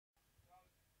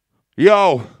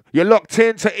Yo, you're locked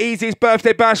in to EAZY'S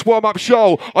birthday bash warm-up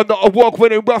show on the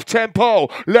award-winning Roughtempo.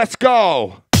 Let's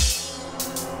go.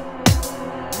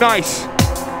 Nice.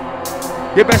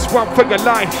 Your best one for your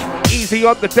life. Easy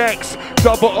on the decks,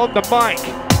 double on the mic.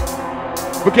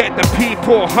 We're getting the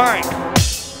people hype.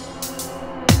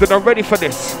 They're not ready for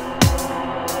this.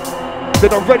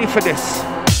 They're not ready for this.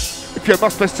 If you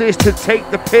must persist to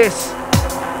take the piss.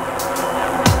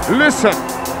 Listen.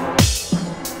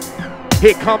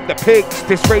 Here come the pigs.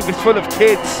 This rave is full of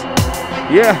kids.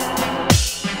 Yeah.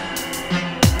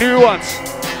 New ones.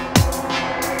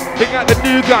 Bring out the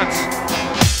new guns.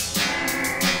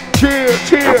 Cheer,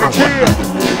 cheer, cheer.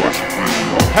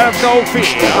 Have no fear.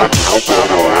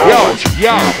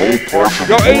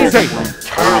 Yo, easy.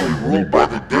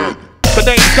 The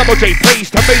name's Double J,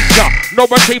 pleased to meet ya. No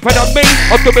one cheaper than me,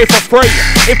 I'll do it for free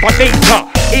if I need ya.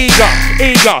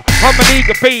 Eager, I'm an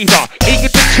eager beaver. Eager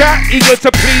to chat, eager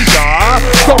to please ya.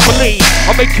 Don't believe,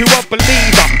 I'll make you a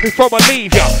believer before I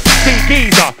leave ya. See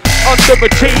geezer,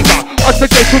 underachiever. I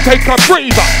suggest you take a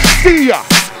breather. See ya,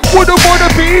 wouldn't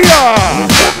wanna be ya.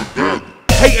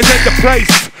 Haters in the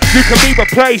place, you can be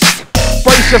replaced.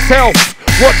 Brace yourself,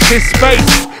 watch this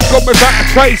space. Gone without a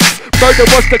trace. Murder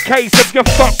was the case. If you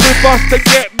fuck with us, then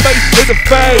get maced to the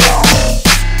face.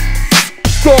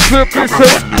 Stop, look,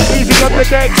 listen. Easy on the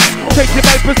decks. Take your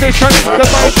main position. The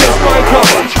mic is my job.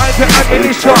 And the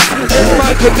ammunition is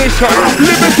my condition.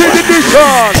 Limited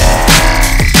edition.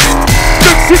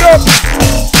 Mix it up.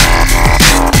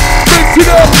 Mix it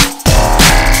up.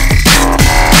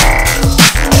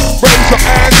 Raise your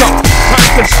hands up.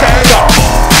 Time to stand up.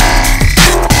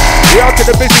 We out to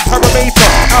the busy parameter,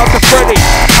 out to Freddy,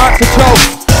 out to Joe,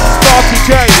 Sparky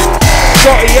J,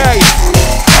 Scotty A.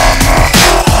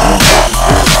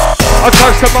 I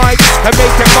touch the mic and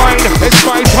make it mine. It's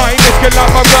my time if you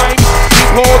love my rhyme.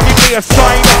 People give me a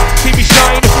sign, see me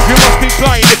shine. You must be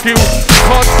blind if you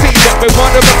can't see that we're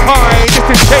one of a kind. It's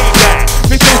a shame that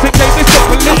this music name is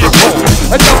unbelievable.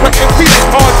 Another MC that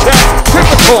can't chat,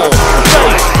 typical.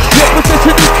 Your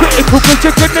position is critical, cause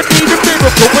you're gonna need a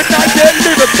miracle when I get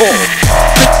lyrical.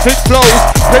 Six flows,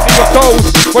 plenty of those.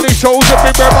 When it shows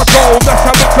everywhere I go, that's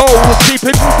how it goes.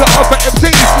 Keeping the other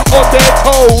MCs on their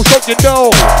toes, don't you know?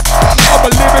 I'm a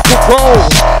lyrical pro.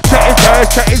 Chatting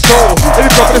fast, chatting soul. In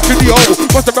the top of the studio,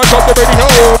 must have run on the radio.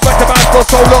 Back to back for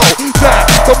solo. That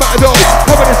don't matter though.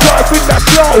 Coming inside with that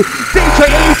flow.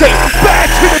 DJ Easy, back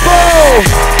to the ball.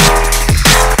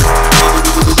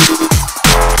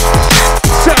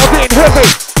 Settled in heavy.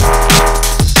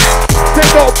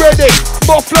 They're not ready.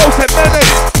 More flows than many.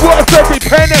 Worth every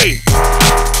penny.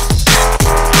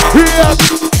 Yeah.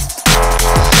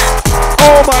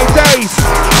 All my days.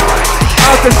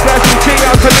 Out to Slashing G,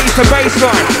 out to Lisa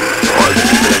Baseline.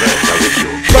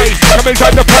 Bass, come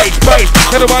inside the place, bass.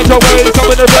 Never mind your ways,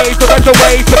 I'm in the race. The rest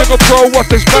away, so they go pro, what's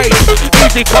the space?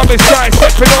 Easy, come inside,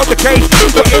 stepping on the case.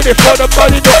 We're in it for the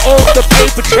money, not all the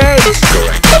paper chase.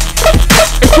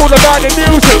 It's all about the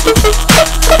music,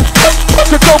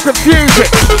 so don't confuse it.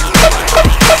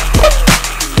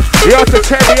 The out to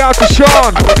Teddy, out to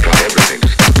Sean.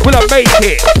 Will I make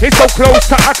it? It's so close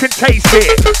that I can taste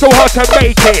it. So hard to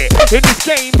make it in this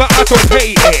game, but I don't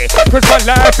hate it. Cause my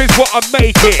life is what I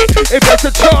make it. If there's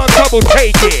a chance, I will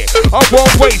take it. I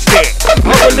won't waste it,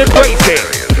 I will embrace it.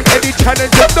 Any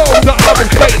challenge I know that I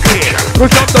will face it. Cause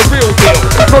I'm the real deal,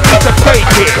 don't need to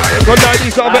fake it. But now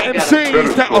these other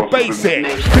MCs that are basic.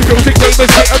 The music game is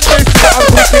hit and miss, but I'm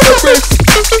taking a risk.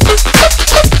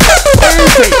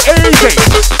 Easy.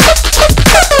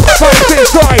 Fight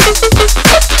inside.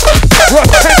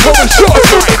 Roughtempo and short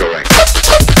side.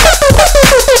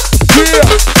 Yeah.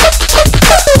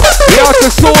 We out to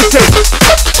Saucy.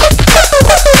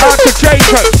 Out to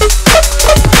Jacob.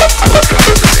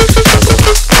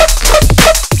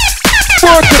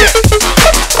 Working it.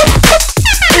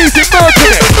 Easy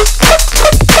working it.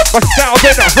 My style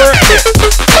they're not hurting it.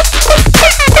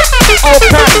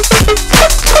 Okay.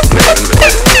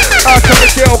 Out to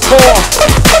Miguel Core.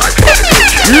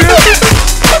 Yeah.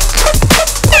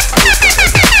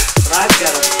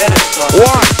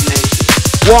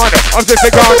 One, I'm just a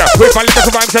gunner with my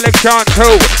lyrical rhyme selection.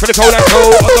 Two, for the cold and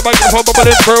cool on the microphone,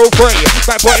 bubbling through. Three,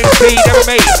 back boy MC, never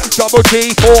me. Double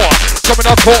G, 4, coming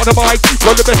up caught on the mic.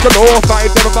 Roll the best galore. 5,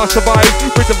 never must survive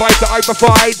with the vibe that I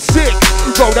provide. 6,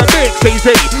 roll that mix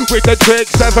easy with the trick.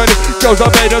 7, girls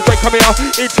are made of straight coming out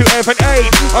into heaven. 8,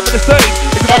 I'm in the stage.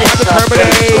 It's about to have the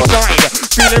terminate. 9,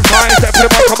 feeling fine, step to the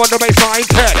mic, come on the baseline.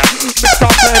 10, mixed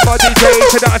up playing my DJ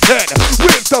to that 10.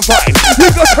 With the vibe, you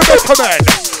got to recommend.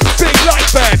 Big light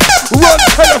band, run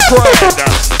tell a friend.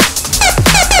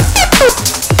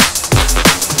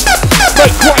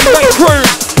 Make room.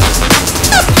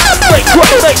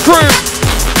 Right crew.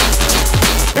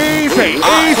 Easy,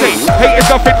 easy. Hate is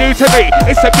nothing new to me.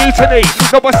 It's a mutiny.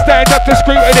 No one stand up to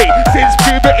scrutiny. Since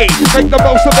puberty, make the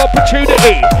most of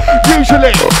opportunity.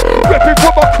 Usually, ripping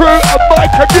for my crew and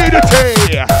my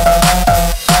community.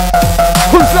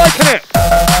 Who's liking it?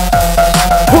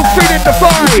 Who's feeling the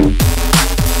vibe?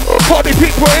 Party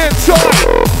people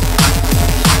inside.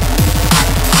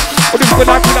 But this is the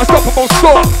life when I stop and won't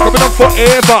stop. Coming on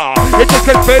forever. It just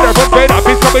gets better and better.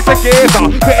 It's coming together.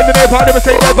 Getting the neighbor, never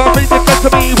say never. Think it's best to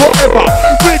me, whatever.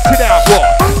 Rinse it out,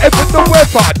 what? Ever the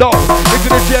weather, no. Into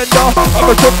the gender. I'm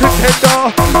a good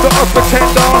contender. Not a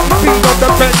pretender. Being on the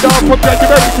bender. From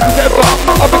January to December.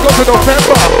 I've been gone to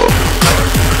November.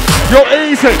 You're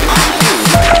easy.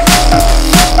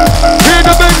 Hear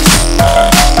the mix.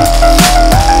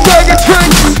 Burger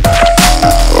tricks.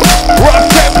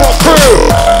 Roughtempo crew.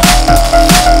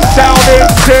 Sounding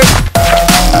sick.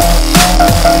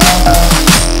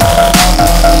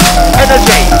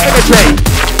 Energy, energy.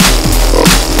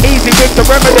 Easy with the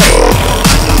remedy.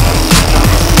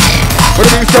 When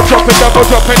we start dropping, double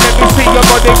dropping, let me see your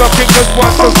body rocking, cause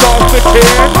once I start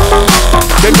spitting,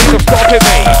 they need to stopping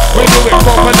me. We do it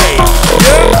properly.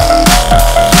 Yeah.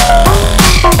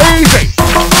 Easy.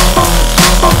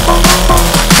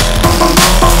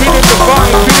 Feeling the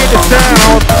vibe, feeling the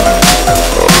sound.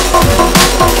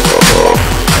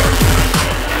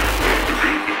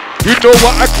 You know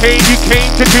what I came, you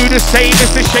came to do the same.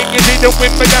 It's a shame you didn't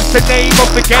win, but that's the name of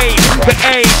the game. The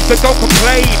aim, so don't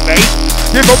complain, mate.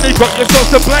 You've only got yourself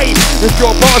to blame if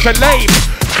your bars are lame.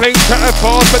 Claim to have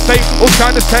bars, but they all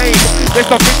sound the same. There's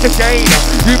nothing to gain,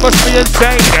 you must be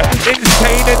insane.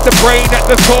 Insane in the brain, at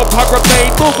the top I remain.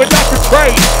 Moving like a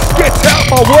train, get out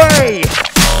my way.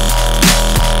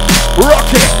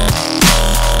 Rock it.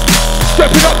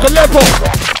 Stepping up the level.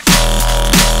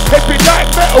 If it like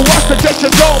metal, what's the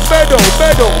danger zone? Medal,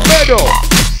 medal, medal.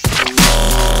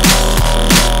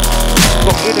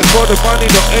 Not in it for the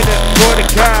money, not in it for the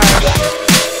cash.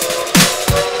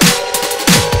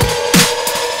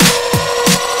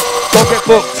 Don't get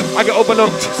booked, I get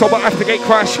overlooked, so I have to get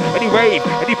crash. Any rave,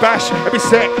 any bash, every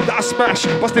set that I smash.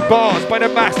 Busting bars by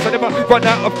the mass, I never run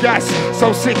out of gas.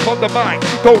 So sick on the mic,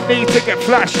 don't need to get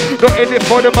flash. Not in it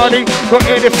for the money, not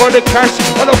in it for the cash.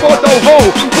 I don't want no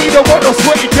hoe, we don't want no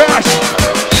sweaty cash.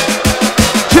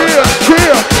 Cheer,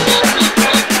 cheer.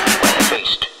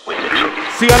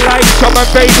 See I like drum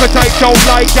and bass, but I don't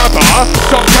like jabber.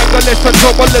 Sometimes I listen to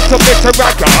a little bit of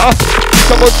ragga.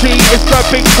 Double G is the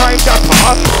big time dapper.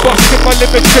 Busting my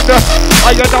lyrics in the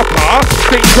iron upper.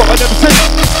 Think you're an MC,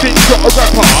 think you're a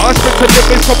rapper. Spit to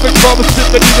lyrics something from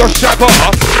Symphony or Shabba.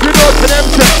 You're not an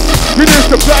MC, you're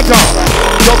just a blagger.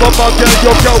 You're a mugger,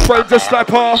 your girlfriend's a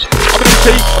slapper. I'm an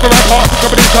MC, I'm a rapper.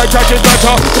 Coming inside, judging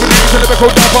matter. Coming into the lyrical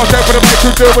dapper. Stand for the mic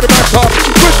to deal with the matter.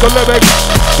 With the lyrics,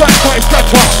 that's my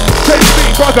scatter. Take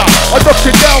me brother, I knock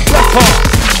it down flatter.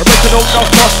 Original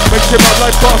knocker, making my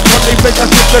life fast. When they think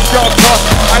that's just a junker,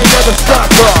 I ain't never stop,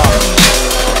 bro.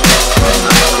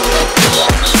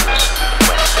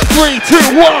 3,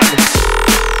 2, 1.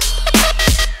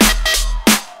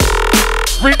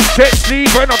 Rinse it,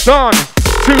 sleeve when I'm done.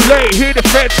 Too late, here the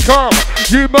feds come.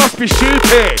 You must be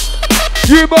stupid.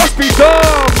 You must be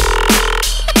dumb.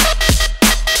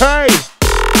 Hey,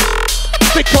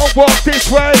 they can't walk this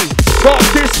way. Walk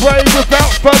this way without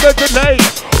further delay.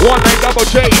 1A double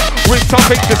J with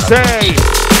something to say.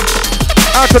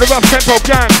 Out to the Roughtempo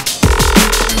gang.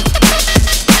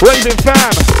 Raving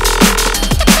fam.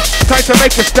 Time to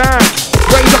make a stand.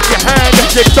 Raise up your hand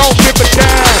if you don't give a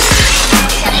damn.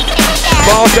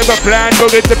 Bars never planned, go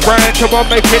in the brand. Come on,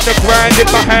 making the grand in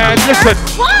my hand. Listen.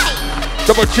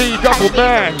 Double G, double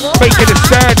man. Making a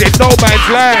stand in no man's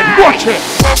land. Watch it.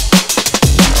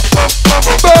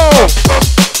 Boom.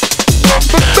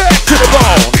 But back to the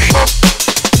ball.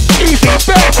 Easy,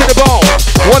 back to the ball.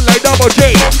 1A double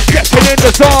G, getting in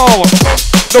the zone.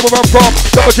 Know where I'm from,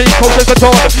 double G, cold as a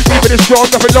dawn. Even is strong,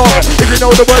 nothing long. If you know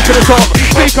the words to the song,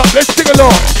 speak up, let's sing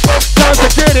along. Time to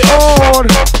get it on.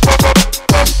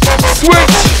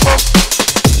 Switch.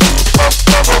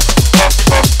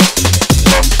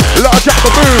 Large up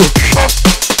the move.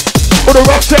 For the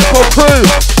Roughtempo crew.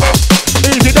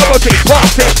 Easy double G,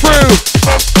 pass it through.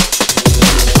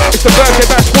 It's the birthday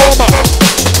bash warm-up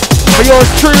for yours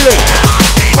truly.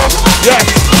 Yes.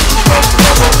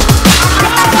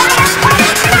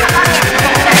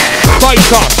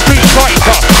 Fighter, street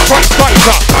fighter, front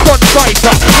fighter, front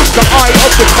fighter, the eye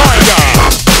of the tiger.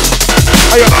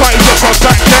 I am fighter to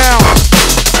back down.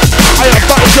 I am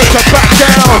fighter to back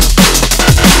down.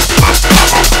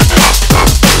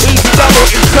 Easy double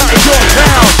inside your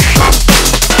town.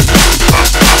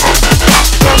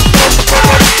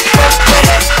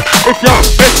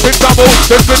 trouble.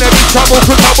 There's gonna be trouble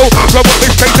to trouble. Trouble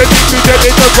is taken into dead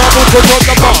in the rubble. Cause on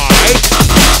the mic,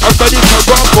 I'm ready to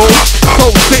rumble. So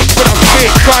sick, but I'm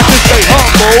sick, try to stay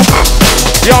humble.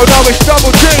 Yo, no, it's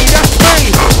Double G, that's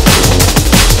me.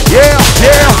 Yeah,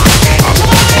 yeah.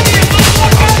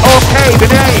 Okay, the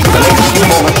name. The next few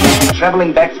moments we'll be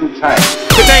traveling back through time.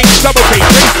 The name's Double G,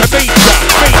 please to meet ya,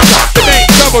 meet ya. The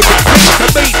name's Double G, please to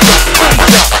meet ya, meet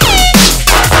ya.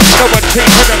 No one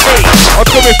cheaper than me, I'll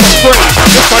do it for free.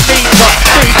 If I need ya,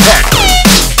 need ya.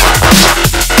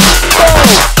 Oh!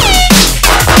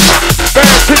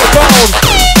 Bad to the bone.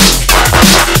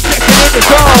 Getting in the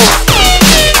zone.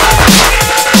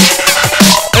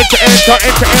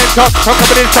 Enter, I'm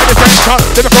coming inside the center.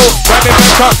 Lyrical, rhyming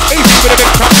better. Easy with a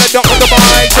big top, and not on the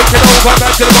mind. Taking over,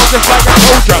 back to the bone just like a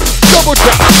soldier. Double J,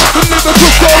 the lyrical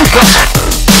soldier.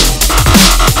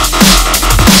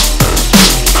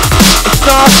 It's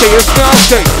nasty, it's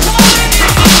nasty.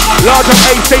 Larger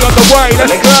AC on the way, let's play.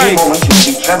 The next few moments we'll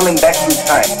be traveling back through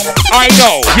time. I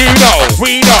know, you know,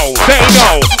 we know, they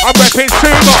know. I'm repping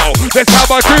sumo, that's how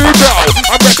I do know.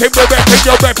 I'm repping, we're repping,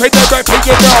 you're repping, they're repping,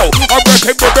 you know. I'm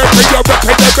repping, we're repping, you're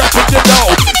repping, they're repping, you know.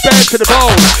 Band to the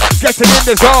bone, getting in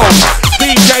the zone.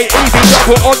 DJ Easy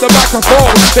double on the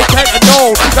microphone. They can't have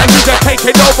known that he's a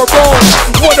taking over wrong.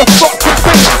 What the fuck you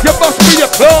think? You must be a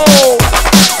clone.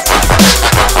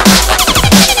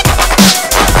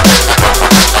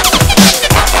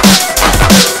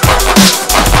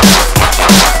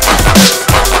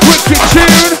 Wicked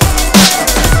tune.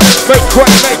 Make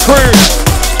way, make room.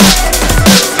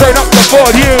 Turn up the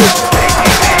volume.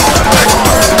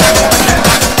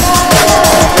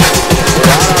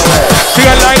 See,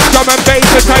 I like drum and bass,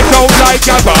 but I don't like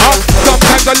other.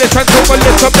 Sometimes I listen to a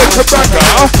little bit of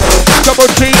brother. Double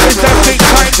G is a big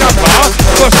time number.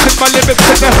 Busting my lyrics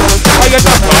in the higher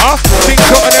number. Think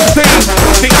to an MC,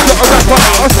 think to a rapper.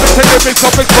 Spit the lyrics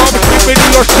off his bomb, between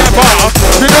Winnie or Shabba.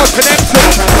 You're not an MC,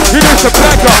 you're just a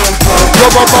blagger.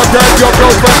 You're a mugger, your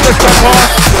girlfriend is the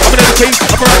part. I'm an MC,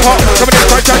 I'm a rapper. Coming in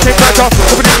right, I take better.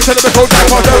 Coming into the lyrical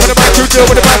rapper. Don't want to match you, deal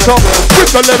with the matter.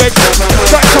 With the lyrics,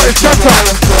 that's how it's better.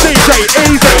 DJ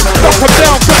Easy, knock them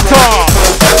down better.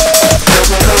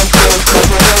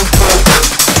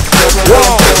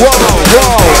 Whoa, whoa,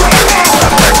 whoa.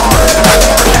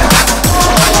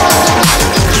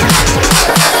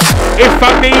 If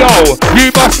I'm Neo, you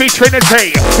must be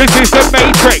Trinity. This is the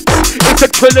Matrix, it's a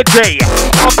trilogy.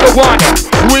 I'm the one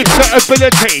with the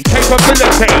ability,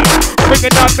 capability.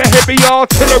 Bringing out the heavy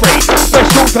artillery,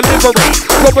 special delivery.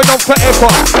 Going on forever,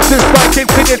 just like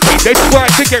infinity. They try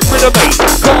to get rid of me,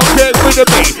 can't get rid of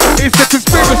me. It's a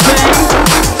conspiracy,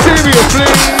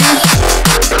 seriously.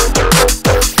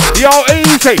 Yo,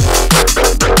 Easy,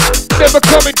 never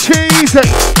coming cheesy.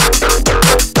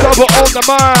 Double on the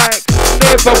mic,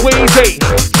 never wheezy,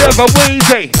 never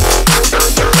wheezy.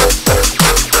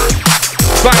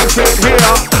 Vibes in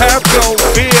here, have no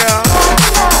fear.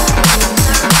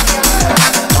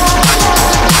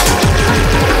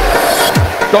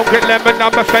 Don't get lemon,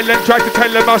 I'm a felon. Try to tell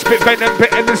him I spit venom,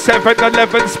 bitten the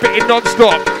 7-11, spitting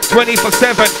non-stop,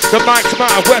 24/7. The mic's my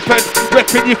weapon,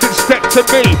 reckon you can step to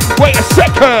me. Wait a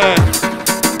second.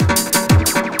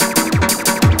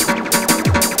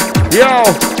 Yo,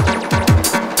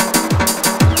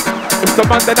 it's the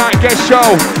Monday night guest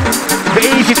show. The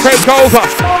Easy takeover.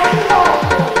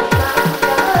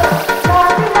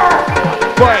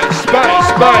 Space.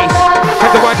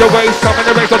 Had to wind your waist, I'm in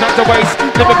the race, don't have to waste.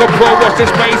 Lyrical pro, watch this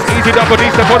space. Easy double D,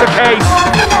 step on the case.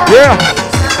 Yeah.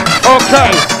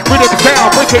 Okay. Bring it down,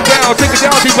 break it down, take it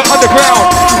down deeper underground.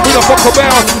 We don't fuck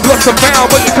around, lost and found,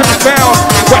 but you couldn't found.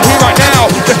 Right here, right now,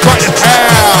 let's write it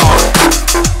down.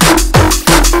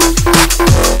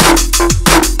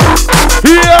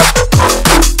 Yeah.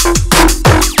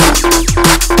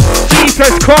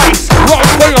 Jesus Christ, run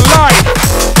for your life.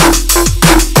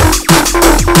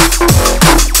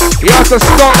 He has the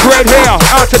stock red here,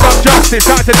 out to Dub Justice,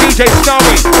 out to DJ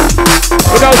Snowy.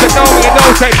 For those that know me and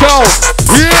those that don't.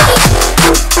 Yeah!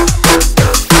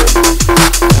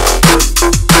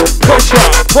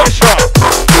 Pressure.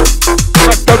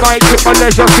 Cut the mic with my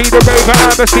leisure, see the rave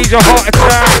and see your heart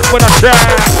attack when I chat.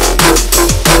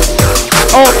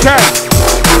 Okay.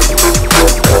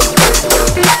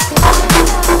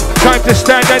 Time to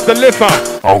stand and deliver.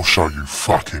 I'll show you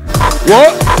fucking.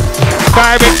 What?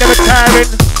 Firing, never tiring.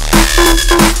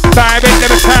 Firing,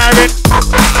 never tiring.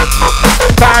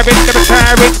 Firing, never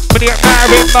tiring. When you're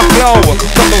firing, my flow.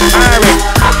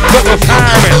 Double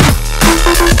tiring.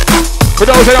 For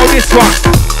those that know this one,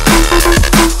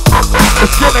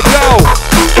 it's gonna go.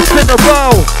 It's gonna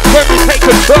roll when we take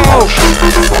control.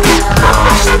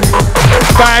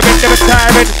 Firing, never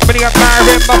tiring. When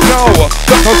admiring my flow.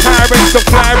 Got no tiring, so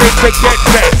flaring to get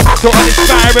set. So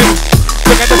uninspiring,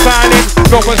 look at the violin.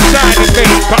 No one's signing me,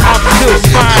 but I'm still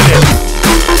smiling.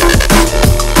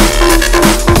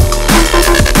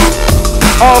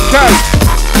 Okay.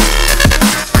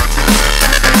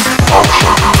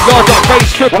 Lord, that bass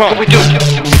stripper. What can we do?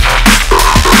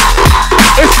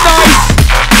 It's nice.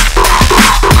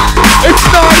 It's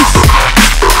nice.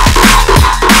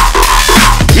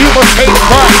 You must pay the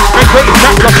price and great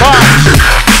sacrifice.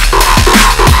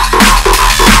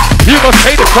 You must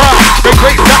pay the price and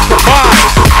great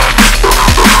sacrifice.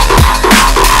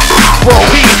 Well,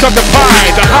 piece of the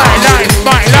pie, the highlights,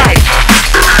 my life.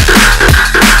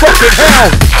 Fucking hell.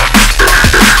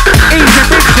 Easy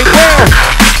mixing well.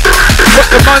 Put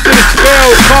them under the spell,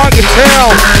 can't you tell?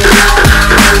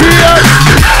 Yeah.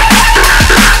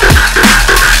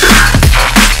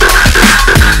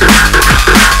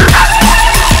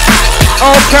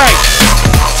 Okay.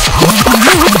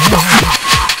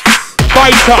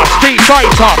 Fighter, street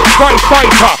fighter, right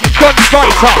fighter, gun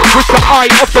fighter, with the eye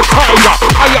of the tiger.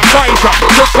 I advisor,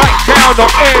 look back down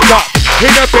or end up. In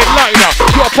a bit lighter,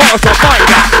 you're part of the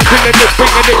fighter. Killing it,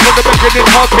 bringing it from the beginning,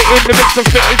 hard hitting the mix of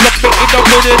fitting, submitting, I'm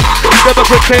winning. Never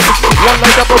pretend, one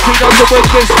like double T, on the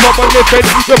witness, from a living,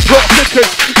 the plot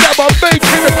thickens, now I'm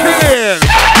making a killing.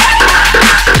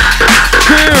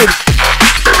 Tune,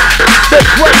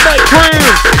 next way, night crew.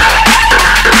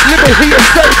 Living here,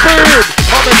 stay boom.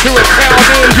 Coming to a town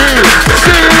near you.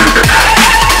 Soon,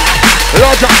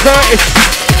 Roger Curtis.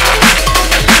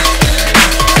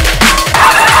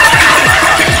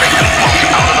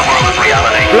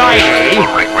 Blimey,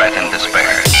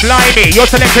 Blimey, your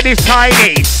selection is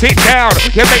tiny. Sit down,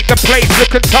 you make the place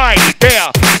look tiny.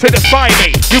 There, satisfy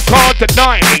me, you can't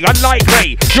deny me.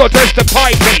 Unlikely, you're just a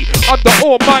pikey. I'm the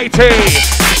almighty.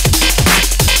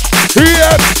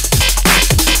 Yep.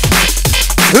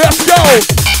 Let's go.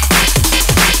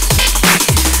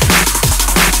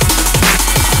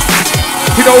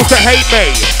 You know to hate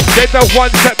me, they're the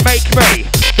ones that make me.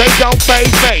 They don't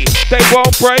faze me, they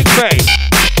won't break me.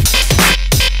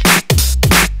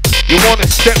 You wanna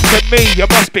step to me, you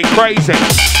must be crazy.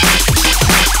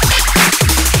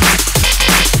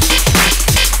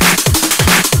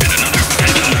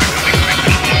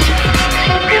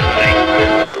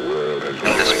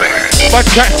 My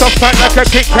tracks are fat like a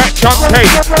Kit Kat chunky.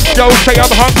 Don't say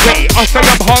I'm hungry, I say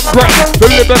I'm hungry.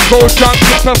 The lyrical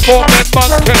junkie performing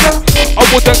monkey. I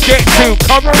wouldn't get too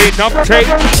comfy, numpty.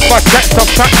 My tracks are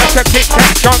fat like a Kit Kat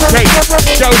chunky.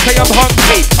 Don't say I'm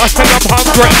hungry, I say I'm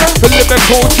hungry. The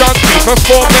lyrical junkie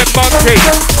performing monkey.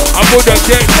 I wouldn't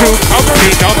get too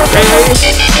comfy, numpty.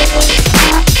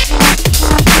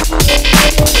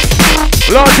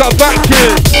 Larger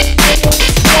vacuum.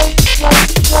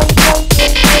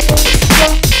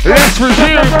 Let's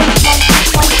resume.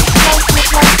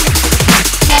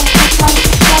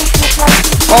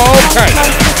 Okay.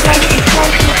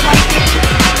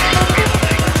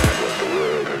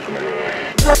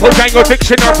 Bojangles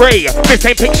dictionary, this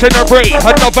ain't Pictionary,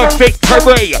 another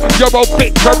victory, you're a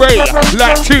victory,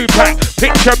 like Tupac,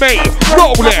 picture me,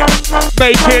 rolling,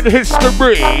 making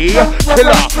history,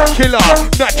 killer, killer,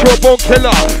 natural born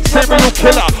killer, serial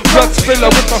killer, blood spiller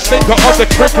with my finger on the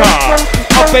trigger,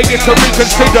 I'm begging to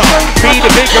reconsider, be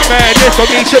the bigger man, there's no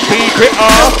need to be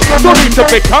bitter, no need to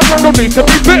bicker, no need to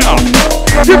be bitter,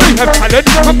 you may have talent,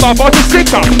 but my body's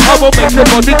sicker, I will make your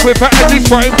body quiver and these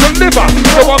frames to liver,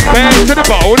 so I'm back to the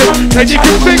bone, then you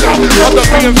can figure, I'm not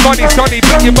being funny, sonny,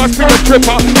 but you must be a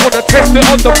tripper, wanna test it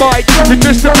on the mic, you're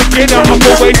just a beginner, I'm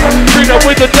always bigger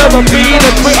with the never being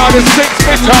a quitter, the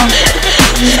six-fitter,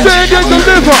 stand and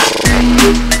deliver,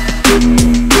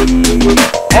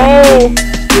 oh,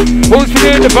 who's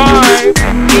feeling the vibe,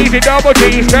 easy double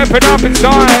D, stepping up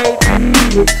inside,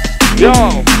 yo,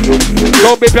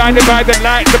 don't be blinded by the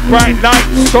light, the bright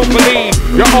lights. Don't believe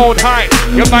your own hype,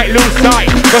 you might lose sight.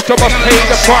 But you must pay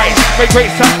the price, make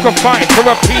great sacrifice for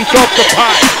a piece of the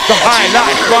pie. The high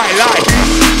life, bright life.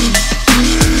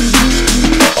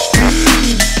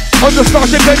 On the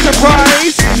Starship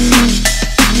Enterprise,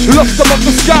 lost above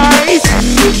the skies.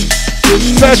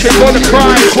 Searching for the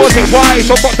prize, was it wise?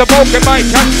 Or what the broken might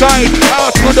capsize?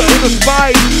 Out to the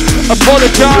spies,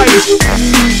 apologize.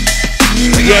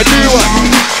 Yeah, do it.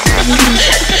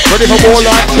 Ready for more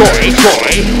like Troy.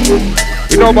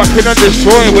 You know I can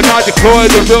destroy when I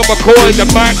deploy the real McCoy, the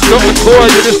Mac, not a toy,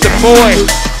 you're just a boy.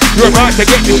 You're about to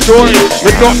get destroyed,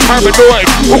 you're not paranoid.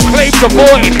 Who claims the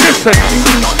void? Listen.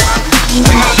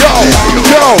 Yo,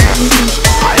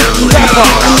 Dapper.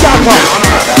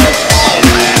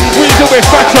 We do it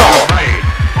better.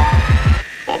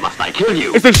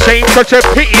 It's a shame, such a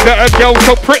pity that a girl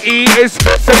so pretty is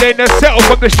selling herself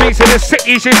on the streets of the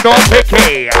city. She's not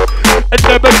picky and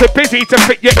never too busy to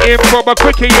fit you in from a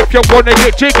quickie. If you wanna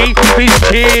get jiggy, this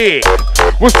chick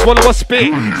will swallow a spit,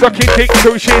 sucking dick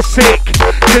till she's sick.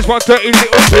 She's one dirty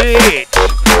little bitch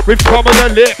with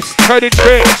common lips, turning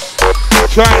tricks,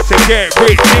 trying to get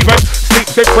rich. Even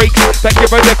sleeps with freaks that give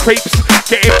her the creeps,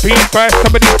 getting beat by some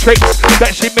of these tricks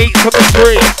that she meets on the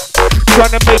street.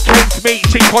 Trying to make ends meet,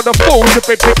 she can't afford to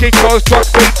be picky cause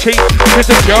drugs ain't cheap. She's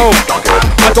a joke,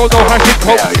 I don't know how she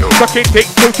copes, sucking dick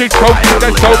till she chokes. And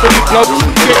there's so many blokes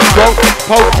getting broke,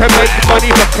 hope to make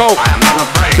money for coke.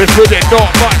 There's really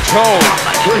not much hope.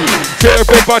 So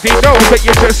everybody knows that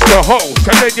you're just a host,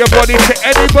 and then your body to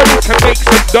anybody to make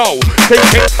some dough.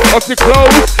 Taking off your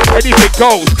clothes, anything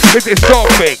goes. This is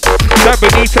something that we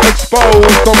need to expose.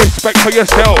 No respect for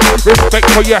yourself,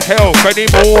 respect for your health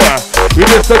anymore.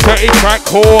 You're just a dirty crack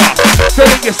whore.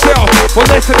 Selling yourself for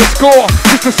less than a score,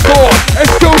 just a score. And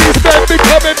still these men be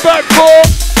coming back for.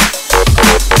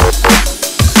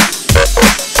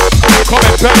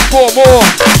 Coming back for more.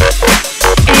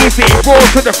 Easy, raw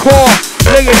to the core.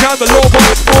 Laying down the law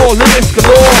once more. Lyrics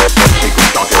galore.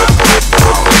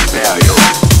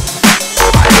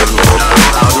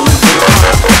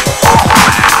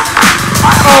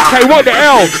 Okay, what the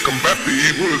hell?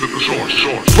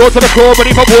 Raw to the core,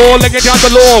 beneath a wall, laying down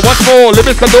the law once more.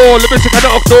 Lyrics galore, lyrics you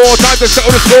cannot ignore. Time to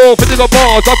settle the score. Physical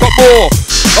bars, I've got more.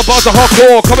 My bars are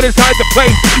hardcore, coming inside the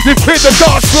place. You clear the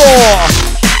dance floor.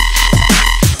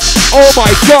 Oh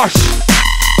my gosh.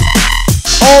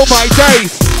 Oh my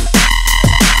days.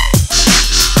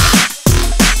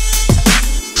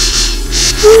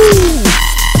 Woo.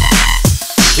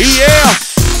 Yeah.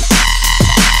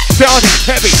 Sounding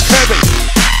heavy, heavy.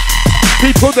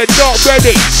 People that not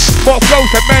ready. More flows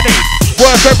than many.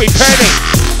 Worth every penny.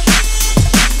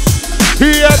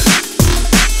 Yep.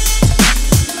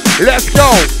 Let's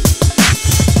go.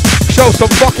 Show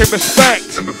some fucking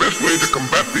respect. And the best way to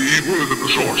combat the evil is at the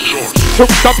source.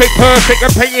 Took something perfect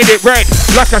and painted it red.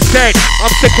 Like I said, I'm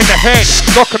sick in the head.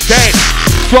 Knock him dead.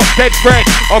 Drop dead friend.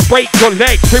 I'll break your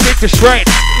leg. Trim it to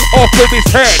shreds. Off of his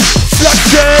head.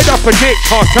 Bloodshed up a ditch.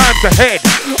 Hard times ahead.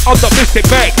 I'm not missing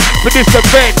back. But this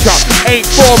adventure ain't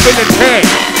 4 minutes head.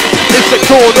 It's the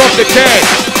dawn of the dead.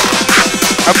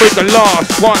 And with the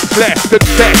last ones left, the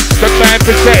test, the man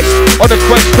possessed, on the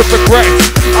quest to progress,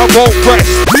 I won't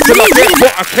rest till I get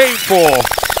what I came for.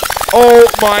 Oh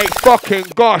my fucking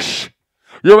gosh.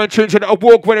 You're in tune to the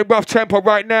award-winning Roughtempo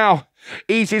right now.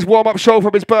 EAZY'S warm-up show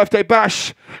from his birthday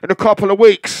bash in a couple of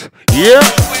weeks. Yeah.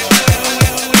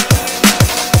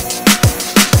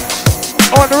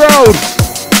 On the road.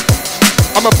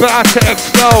 I'm about to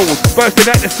explode,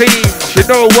 bursting at the seams. You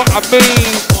know what I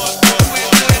mean.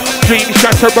 Dream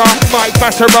shatterer, mic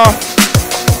batterer.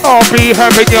 I'll be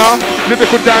having ya.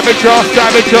 Lyrical damager,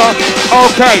 damager.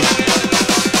 Okay.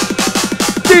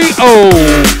 D.O.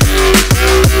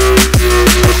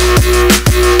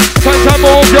 Time to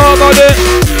move your body.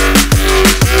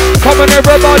 Come on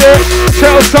everybody.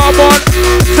 Tell someone.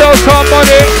 Tell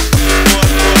somebody.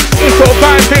 It's all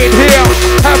bad in here.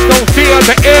 Have no fear.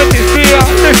 The end is here.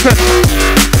 Listen.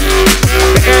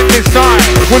 The end is nigh.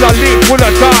 Will I live? Will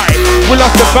I die? Will I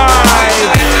survive?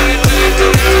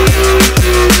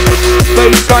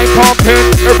 Bassline pumping,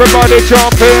 everybody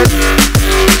jumping.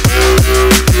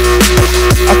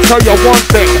 I tell you one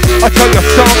thing, I tell you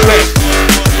something.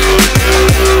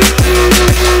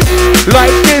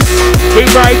 Like this, we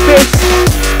write this.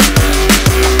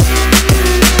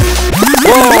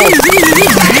 Whoa.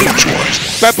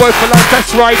 Bad boy for life,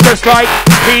 that's right, just like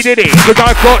P. Diddy. Cause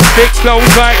I've got 6 flows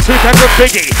like 2 times of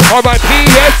Biggie. Alright,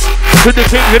 P.S. to the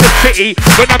kings of the city.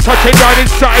 When I'm touching down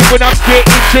inside, when I'm getting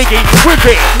jiggy with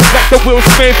it. Like the Will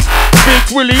Smith, Big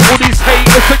Willie, all these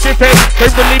haters to give it. They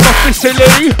really must be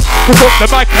silly. Cause on the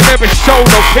mic I never show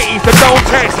no pity. So don't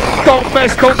test, don't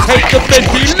mess, don't take the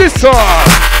messy. Listen.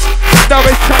 Now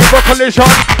it's time for collision.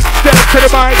 Step to the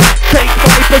mic, take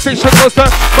my position. Cause the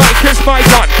mic is my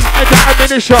gun and the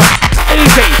ammunition.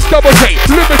 Easy, double T,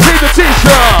 limited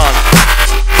edition.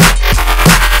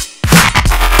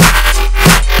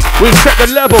 We set the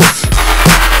levels.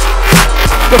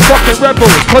 The fucking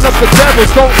rebels, put up the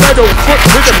devils, don't meddle, foot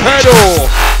to the pedal.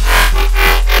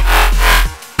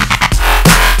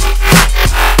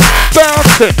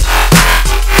 Bouncing.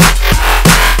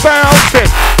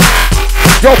 Bouncing.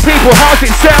 Yo people, how's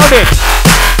it sounding?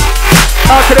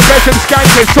 Out to the best of the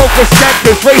skankers, talk for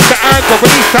skankers, raise the anger,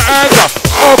 release the anger.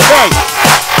 Okay.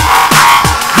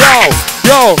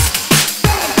 Yo.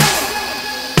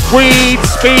 Weed,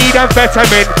 speed and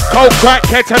vitamin, coke, crack,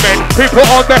 ketamine. People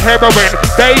on the heroin,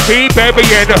 they be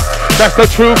burying. That's the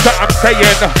truth that I'm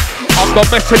saying. I'm not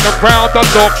messing around, I'm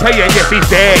not playing. Yes, he's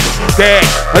dead, dead.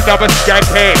 Another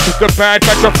skaghead. The bad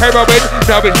batch of heroin,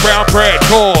 now it's brown bread.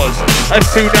 Cause as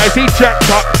soon as he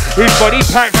jacked up, his body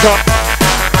packed up.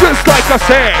 Just like I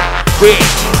said, rich,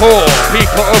 poor,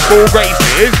 people of all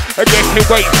races are getting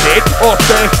wasted off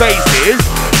their faces.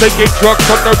 They get drugs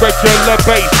on a regular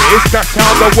basis. That's how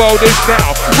the world is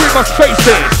now. We must face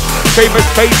it. Famous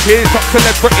faces, top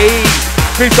celebrities,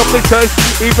 these officers,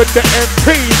 even the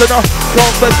MPs, and I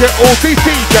can't forget all these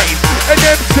DJs and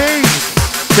MCs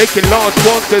taking large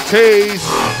quantities.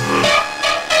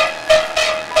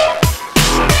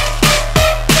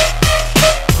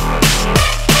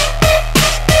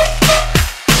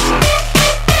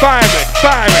 Firing.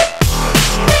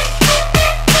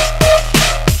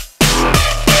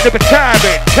 Never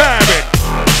timing.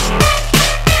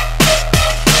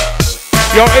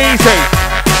 You're easy.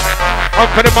 I'm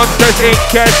for the Monsters Inc.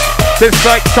 Yes, just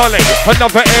like Sully.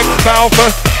 Another ex-Valve,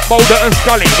 Mulder and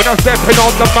Scully. When I'm stepping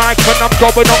on the mic, when I'm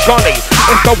going on Gully.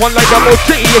 It's the one like double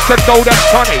G, it's a know that's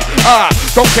funny.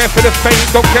 Don't care for the fame,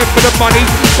 don't care for the money.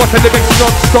 But the lyrics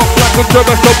non-stop like a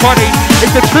drummer so funny.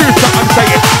 It's the truth that I'm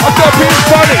saying, I'm not being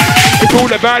funny. It's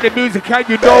all about the music and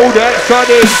you know that,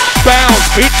 sonny. Bounce,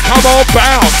 bitch, come on,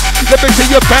 bounce. Let me see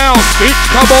you bounce, bitch,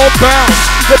 come on, bounce.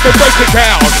 Let me break it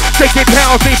down, take it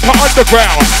down, deeper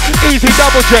underground. Easy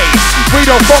double J, we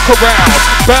don't fuck around.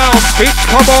 Bounce, bitch,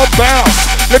 come on, bounce.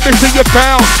 Let me see you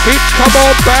bounce, bitch, come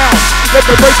on, bounce. Let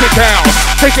me break it down,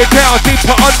 take it down,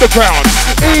 deeper underground.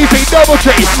 Easy double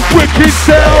J, wicked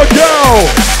sound, yo.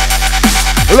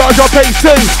 Large up AC,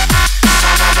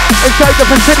 inside the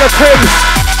facility.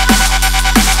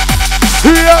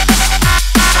 Yep.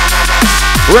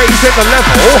 Raising the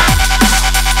level,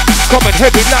 coming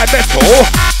heavy like metal.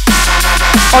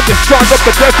 On the side of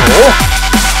the devil.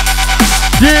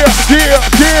 Yeah.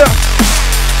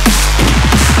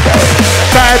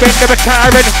 Firing, never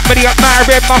tiring, many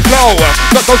admiring my flow.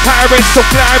 Not no tiring, so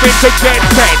flying to get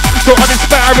set. So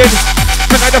uninspiring,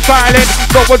 tonight I'm filing.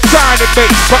 No one's signing me,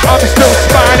 but I'm still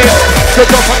smiling. So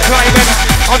don't I'm climbing,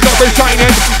 I'm not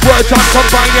resigning. Words I'm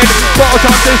combining, bars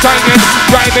I'm designing.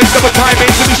 Rhyming, double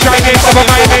timing, to be shining, double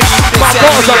rhyming. My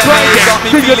bars are grinding,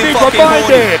 do you think I'm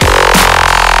minded?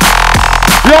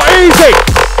 You're easy!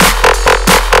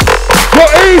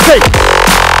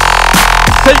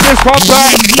 Take this one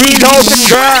back, reload the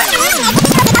track.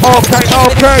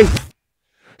 Okay.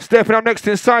 Stepping up next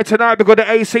inside tonight, we've got the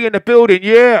AC in the building,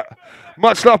 yeah.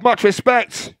 Much love, much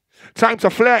respect. Time to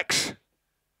flex.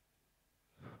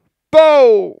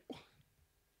 Bow!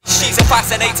 She's a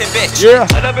fascinating bitch. Yeah.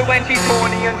 I love it when she's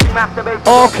horny and she masturbates.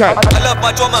 Okay. I love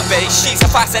my drum and bass. She's a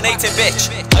fascinating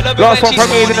bitch. I love it Last when one from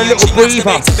me, she's even a horny little and she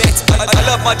breather. masturbates a bit. I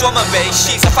love my drum and bass.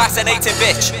 She's a fascinating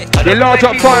bitch. The large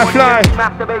up Firefly.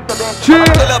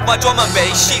 Cheers. I love my drum and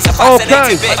bass. She's a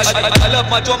fascinating bitch. I love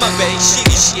my drum and bass.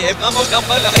 It's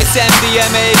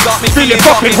MDMA got me Feeling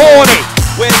fucking horny.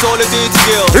 Where's all the dudes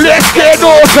girls? Let's get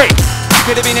naughty. She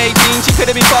could have been 18, she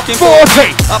could have been fucking 40.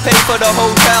 I paid for the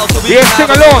hotel so we Yeah, can sing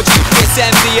have along. It's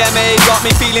MDMA, got me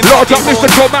feeling Large up fucking Mr.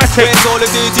 horny. Traumatic. Where's all the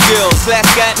dirty girls?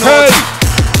 Let's get naughty.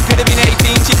 She could have been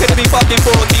 18, she could have been fucking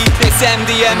 40. This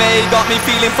MDMA got me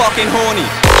feeling fucking horny.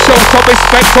 Show some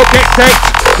respect or get decked.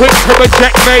 Quick to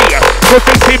reject me, cause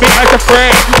they see me as a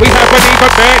friend. We haven't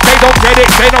even met, they don't get it,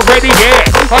 they're not ready yet.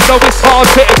 I know it's hard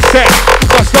to accept,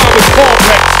 my style is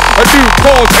complex. A new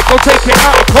concept, don't take it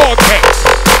out of context.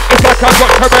 It's like I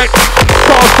got correct.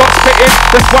 Stars stop spitting,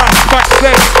 that's why I smack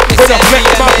flex. When I flex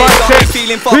my biceps,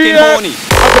 yeah, I'm gonna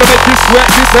make you sweat,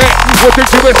 you bet. What did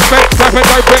you expect? I've been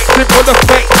directing for the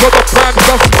fake, for the prime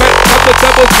suspect. I'm the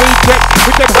devil's reject,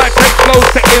 with them high-tech flows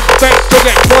to infect. You'll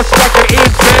get crushed like an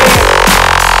insect.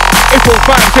 It's all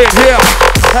vibes in here,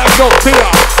 have no fear.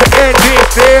 The end is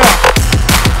there.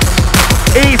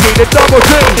 Easy, the double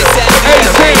G,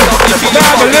 18,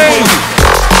 family.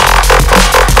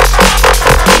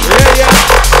 Yeah.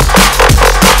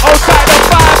 Outside the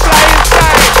Firefly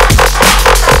inside.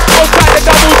 Outside the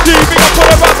double G, we gon' put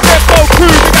a Roughtempo crew,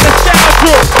 we got a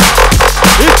scoundrel.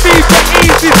 It's DJ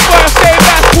EAZY'S birthday,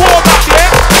 that's warm up,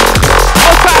 yeah?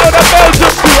 Outside of the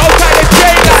Belgium crew, outside the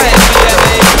J-Line.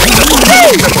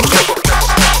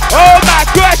 Oh my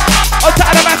God!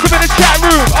 Outside the massive in the chat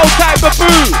room, outside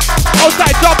Baboo.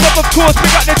 Outside Jump Up, of course, we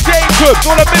got the Jacobs,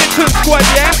 all the militant squad,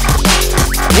 yeah?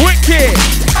 Wicked!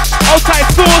 Outside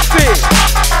Saucy!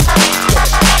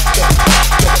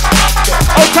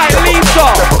 Outside Lisa!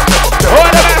 All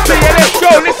the massive, yeah, let's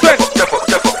go, listen!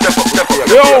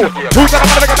 Yo, who's gonna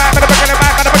motherfucker man, motherfucker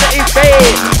man, motherfucker is bad?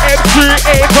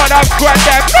 M3A, brother, up, squad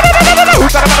them.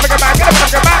 Who's that motherfucker man? Get a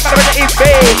motherfucker man, motherfucker is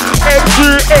me.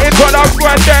 MC is what I'm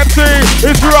squad them, see.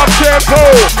 It's Roughtempo,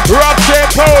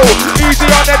 Roughtempo. Easy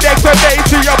on the deck today,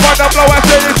 see up on the blow. I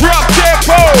say it's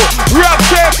Roughtempo,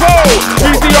 Roughtempo.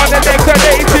 Easy on the deck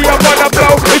today, see up on the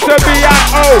blow. It's a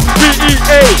B-I-O-B-E-A-T-S,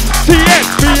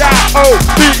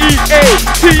 B-I-O-B-E-A-T-S,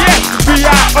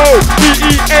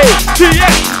 B-I-O-B-E-A-T-S.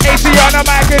 AC on the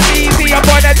mic is easy up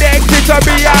on the deck. It's a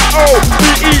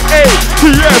B-I-O-B-E-A-T-S,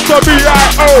 a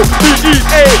B-I-O-B-E-A-T-S,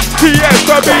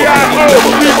 a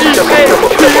B-I-O-B-E-A-T-S.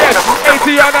 AC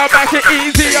on the mic is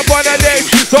easy up on the deck.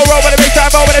 So roll with the big time,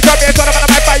 over the top, yeah, so the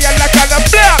mic fire like a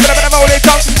blah. But I'm holding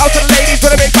tongue out to the ladies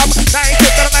with a big pump. 9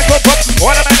 6 on the mic pump. All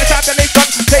the man is time to link up.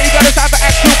 Say you got the time for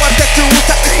action, one step two,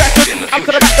 satisfaction. Up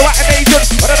to the back, the white nation.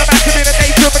 One of the man to be the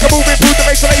nation, make a move, improve the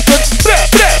isolation. Blah,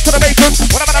 blah, to the bacon.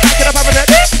 One of the man to the permanent.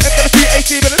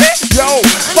 MC with it. Yo,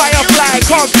 firefly,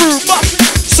 come through, must.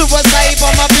 Suicide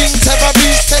on my being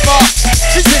terrorist terror.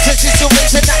 This is a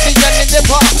situation that the young in the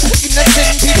bar.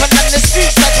 Innocent people on the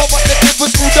streets like how what the people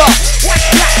screwed up. What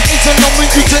black is a number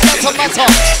you do not matter.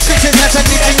 This is as a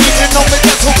living in the number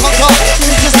that's who conquer.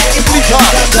 This is like a bleaker,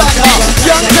 darker.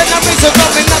 Young generation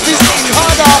coming up is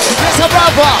harder. There's a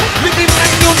brother, living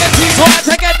like unity so all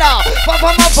together.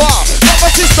 Papa, mother, papa,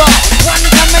 sister. One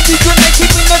time and you make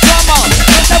it in the drama.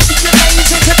 And the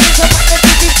realization to this about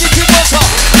the city water.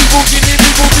 People give me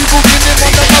people in them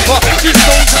on the cover. This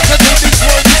don't touch to this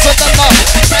world, it's a done.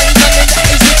 Time telling that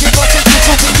is it, give us a kiss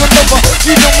over your lover.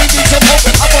 You know we need some hope,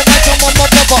 I want my time on my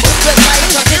brother. The time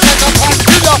to get like a pop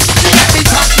killer. You got me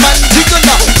top man,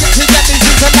 jiggler. Yes, that is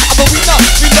a lot of a winner.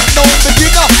 We don't know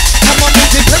beginner. I'm a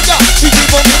music player. We give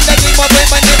them in the name of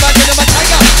my name, I get them a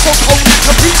tiger. So cold like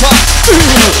a preacher.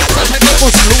 Sometimes I go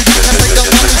slow, you can make them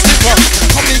on the slipper.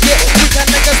 Come and get, we can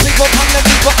make a sleeper, come and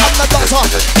leave her, I'm the doctor.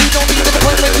 You don't need an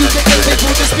appointment, you can get me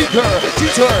through the speaker.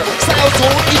 Teacher, style so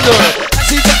inner. I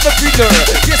see just the figure.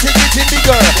 Yes, it gets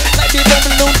bigger. Like the bomb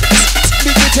balloon. Be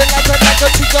getting like a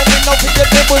trigger. When no figure,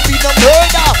 there will be no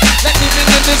murder. Like living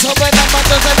in this hub and I'm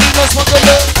doesn't need no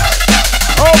smuggler.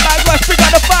 Oh my gosh, we got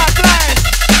the 5 lines.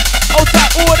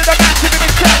 Outside order the massive in the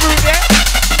chat room, yeah?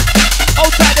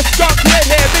 Outside the skunk red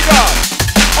hair, bigger.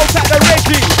 Outside the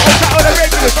Reggie. Outside all the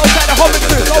regulars. Outside the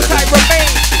hobbiters. Outside Remain.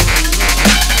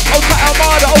 Outside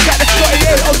Armada. Outside the Scotty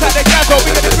A. Outside the Gazzo.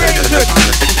 We got the Rangers.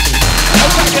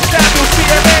 Outside the Samuel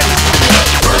CMN.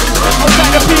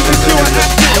 Outside the Pikachu and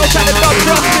Acid. Outside the Dub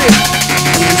Justice.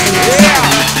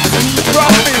 Yeah.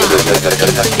 Trust me.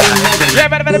 Yeah,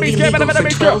 better the beat. Yeah, better the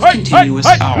beat. Hey, let's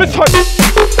hunt.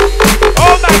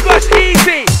 Oh my gosh,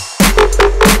 easy.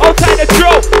 Outside the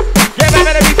Joe. Yeah,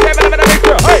 better the beat. Yeah, better the beat.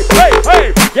 Hey.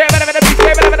 Yeah, better the beat.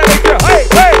 Yeah, better the beat. Hey.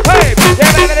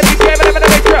 Yeah, better the beat. Yeah, better the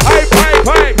beat.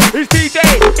 Hey. It's DJ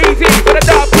Easy for the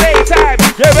dub playtime.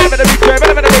 Yeah, better the beat. Yeah,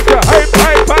 better the beat.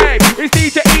 Hey. It's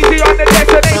DJ Easy on the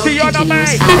destination on the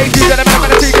mic. Hey, you got a man for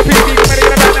the PC. Ready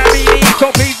to run that BD. So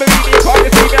please believe me. Call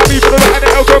this TV. I'll be for the run and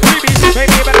it'll go creepy.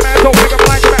 Maybe a better man. Don't wake up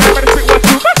like a man. Better spit what's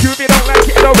too much. You if you don't like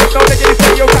it, don't take any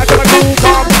stereotypes. I'm a cool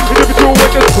calm. Individual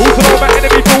with this cool. So don't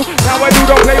enemy fool. Now I do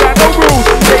don't play by no rules.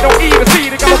 They don't even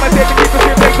see the government there to keep the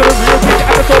shit back to the real thing. The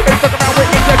episode they stuck around with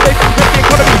injections. With the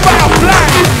economy firefly.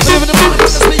 Live in the middle of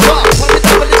the speaker. Pump it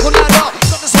up a little louder.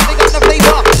 Got the sound, they got the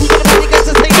flavor. Who got the money, gets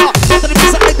the taker. Got the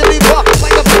piece I deliver.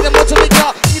 Like a big motivator.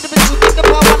 Need a bitch to get the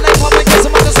power. Like pump and get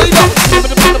some of the saver. Live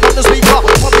in the middle of the speaker.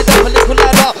 Pump it up a little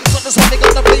louder. Got the sound, they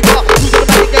got the flavor. Who got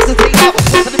the money, gets the taker.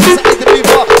 Got the piece I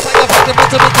deliver. Like a big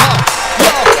motivator.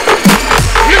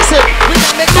 Yo, listen, we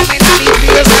can make the man leave me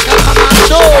as like a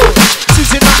commando.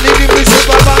 She's not leaving me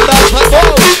super banda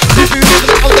patrol. If you live in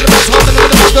the out of the bus, I'm in the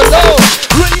middle of the low.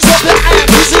 Raise up your hand,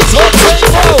 this is all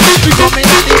table. We come in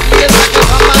and leave me as like a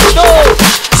commando.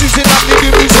 She's not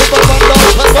leaving me super banda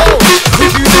patrol.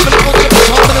 If you live in the out of the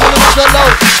bus, I'm in the middle of the low.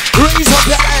 Raise up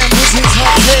your hand, this is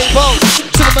all table.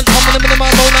 Cinnamon coming in my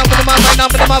moan, I'm in my mind,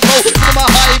 I'm in my flow. In my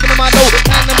high, in my low,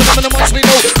 and I'm in the much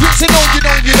below. Yes, you know.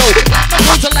 I'm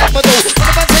going to laugh at those. What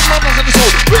about take my mouth on the show?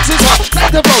 This is all,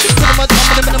 like the road. Cinnamon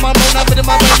coming in my moan, I'm in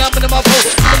my mind, I'm in my flow.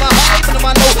 In my high, in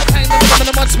my low, and I'm in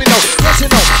the much below. Yes, you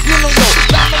know. I'm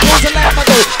going to laugh at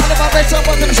those. What about take my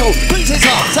mouth on the show? This is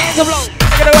all, sounds of low.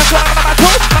 I'm gonna work on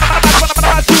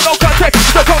my two, no context,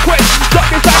 no conquest. Drop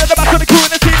inside of the back of the crew in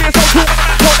the serious old crew.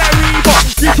 I'm that reaper.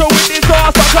 You show with this door,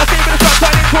 start trusting with the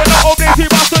sun turning to an old daisy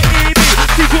master easy.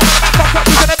 See to my man, fuck up,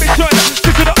 who's in a mission.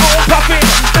 Stick to the old puffin,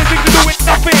 nothing to do with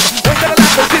nothing. Ain't gonna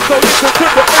laugh at this, so listen to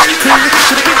the AC.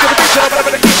 To the king of the picture, but I'm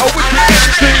gonna keep a wicked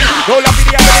MC. No love in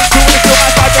the evidence, do it, so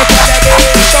my side just like that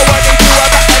is. So what they do, I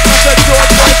got my sister,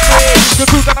 George Wesley. The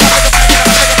truth, I'm a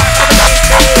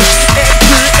MC,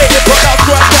 it's put out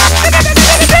to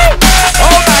a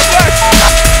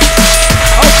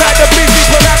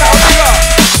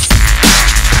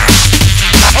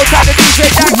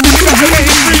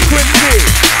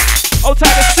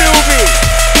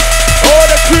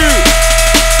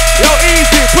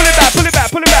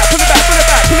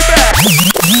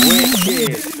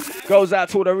Goes out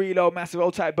to all the reload massive,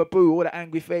 old type Baboo, all the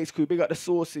angry face crew. Big up the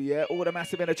saucy, yeah. All the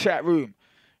massive in the chat room.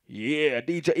 Yeah,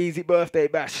 DJ Easy birthday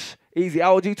bash. Easy,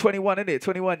 how old are you? 21, innit?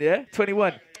 21, yeah?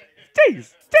 21.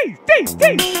 Jeez.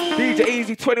 DJ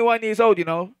Easy, 21 years old, you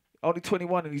know. Only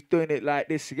 21 and he's doing it like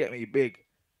this, you get me? Big.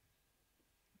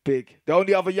 The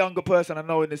only other younger person I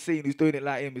know in the scene who's doing it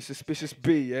like him is Suspicious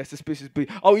B, yeah? Suspicious B.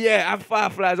 Oh, yeah, and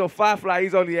Firefly as well. Firefly,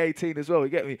 he's only 18 as well, you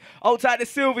get me? Old tight to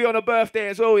Sylvie on a birthday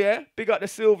as well, yeah? Big up to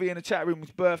Sylvie in the chat room.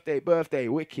 It's birthday,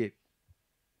 wicked.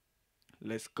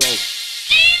 Let's go.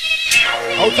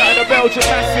 Hold tight to Belgium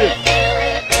massive.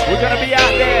 We're gonna be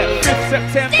out there 5th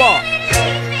September.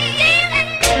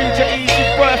 DJ Easy's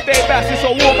birthday bash. It's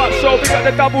a warm-up show. Big up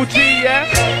the Double G, yeah?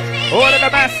 All of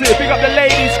the massive. Big up the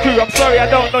ladies crew. I'm sorry I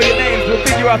don't know your names. We'll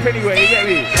big you up anyway, you get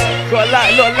me? Got a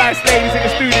lot of nice ladies in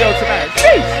the studio tonight.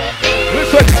 Jeez.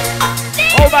 Listen.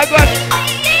 Oh my gosh.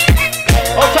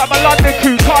 Hold tight my London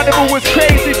crew. Carnival was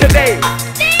crazy today.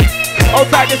 Hold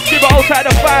tight the Skipper, hold tight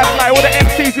the Firefly, all the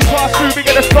MCs who pass through,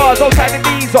 big up the stars, hold tight the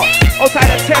Neezer, hold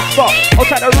tight the Tesla, hold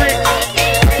tight the Rick,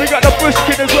 big up the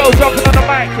Bushkin as well, jumping on the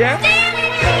mic, yeah?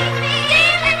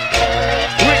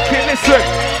 Wicked, listen,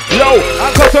 yo,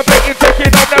 I'm contemplating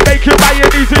taking on the making my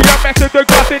easy, I'm messing the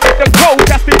grassing in the cold,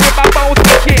 that's in my bones,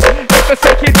 making, never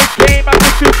taking the game, I'm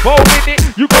just involved in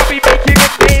it, you can't be making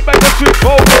a name, I'm just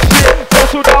involved in shit,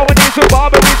 social Darwinism,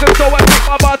 barbarism, so I take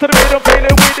my bar to the middle,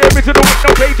 feeling with the original with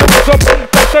no plagiarism.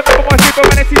 That's the number one hit, but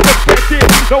when it's perspective,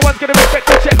 no one's gonna respect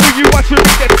the check when you watch you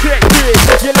be detected.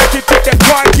 You like to think that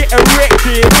can't get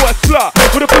erected, or a slut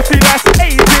with a pussy that's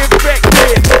AIDS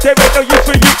infected. There ain't no use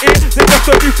for you in, there's just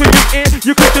no use for you in.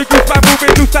 You could think use my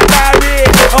moving loose like diarrhea.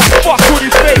 Oh fuck all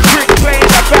these fake tricks playing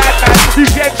a bad man.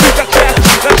 These MCs are class,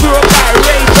 that's who I'm like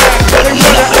Rave. They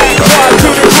wanna act hard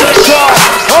till they put it on.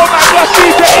 Oh my gosh,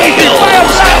 DJ Easy, fire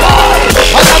fire.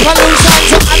 I have a loose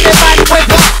hands up and the man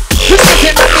with up. You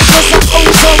sitting at me just like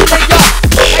old zone nigga.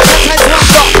 Exercise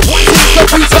wonder, what is the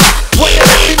future? What the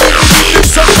hell did you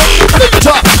some from the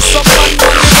picture? Someone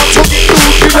running on to get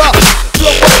through killer.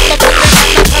 Blow up the button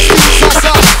and the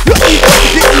disaster. You eat what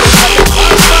you get, you have the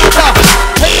hard.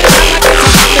 Every time I get a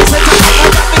man, they say to me, I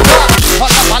got me car.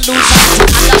 I have a loose hands up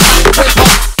and the man with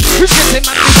up. You sitting at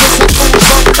me just like old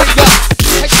zone nigga.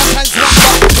 Exercise wonder,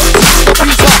 what is the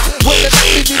future? What the hell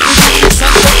did you some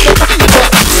from the picture?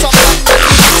 Someone running on to get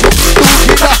through killer.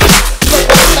 Blow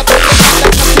up the button and the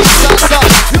disaster.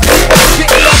 You eat what you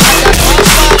get, you have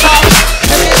the hard.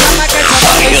 Every time I get a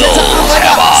man, they say to me, I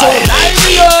got so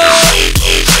lively,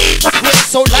 we're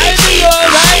so lively,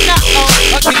 right now.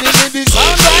 I'm killing in this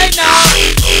sound right now.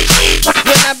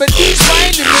 When I bet these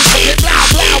winding, it's fucking blah,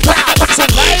 blah, blah. So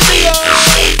lively,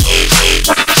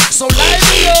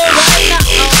 right now.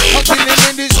 I'm killing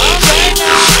in this sound right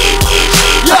now.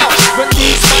 Yo, when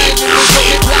these winding, it's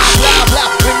fucking blah, blah,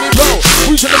 blah. When we roll,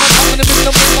 we should have come in the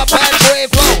middle with my bad boy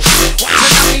flow.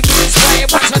 Watching on me this way,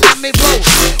 watching on me flow.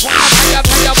 Wanna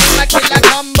fire with my killer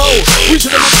combo. We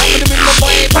should have come in the middle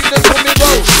boy, bring the to me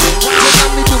roll. Watching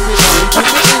on me do me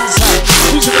inside.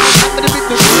 We should have come in the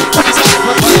middle inside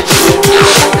my mind.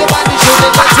 Move the body, show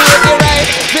them let's do it right.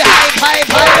 The high,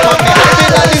 on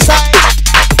the other side.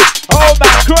 Oh my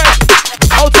god.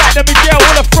 Hold tight to Miguel,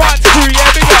 all the front crew,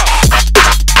 yeah, big up.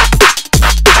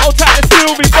 Hold tight to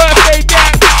Sylvie, birthday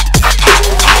gang.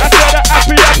 That's all the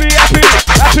happy birthday.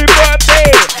 Happy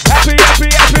birthday.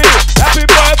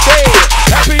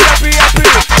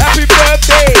 Happy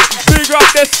birthday. Big up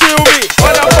the Sylvie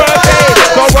on her birthday.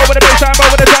 Go roll with the bass,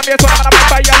 over the drum, yes, I'm on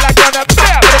fire like on a bit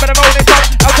of a moaning drum.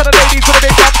 Out to the ladies with a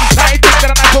big drum. 96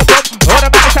 that I'm not so dumb. All the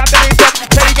man is time to make some.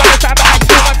 Lady got the time to act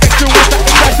too much sexual with the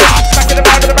impression. Back in the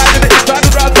ride, the ride, the ride, the ride,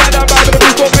 the ride, the ride, the ride, the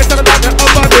ride, the ride, the ride, the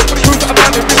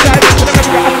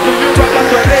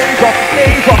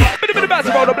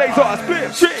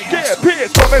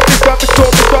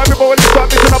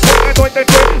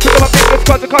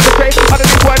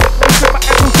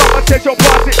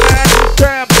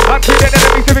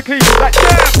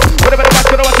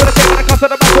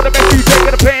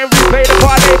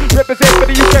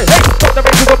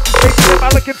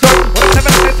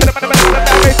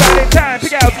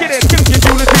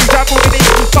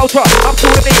I'm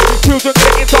tuning in, children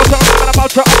getting so I'm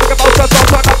about to think about us, so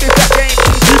turn up this that game.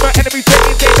 See my enemies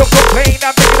saying they don't complain,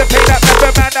 I'm making the pain, I'm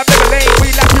never man, I'm never lame.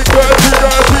 We like it dirty.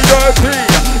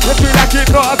 Yes, we like it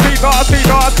naughty.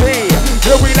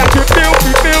 Yeah, we like it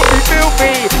filthy.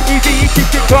 Easy,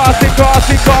 keep it classy.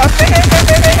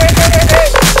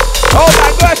 Oh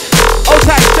my gosh, oh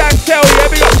tight, Chantel, yeah,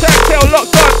 big up Chantel,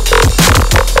 locked on.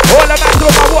 All the man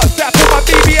on my WhatsApp, on my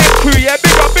BBM crew, yeah,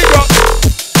 big up.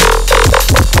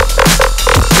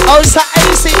 Oh, it's the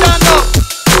AC, no.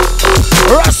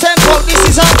 Roughtempo, this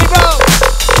is how we roll.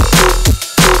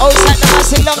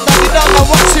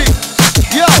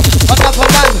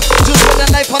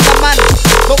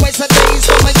 a days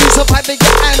when I use up I big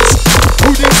hands. Who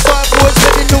these bad boys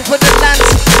ready to for the lands?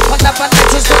 Another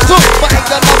night is not good, but I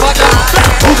got another gun.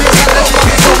 Who these other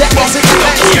ones so that is in the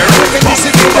lands? Living this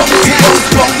in the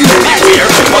towns, block you hands.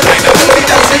 What kind of movie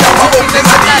does it have? What kind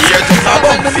of here to have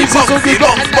on the music so you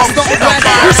don't bump it up.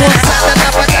 Who's on side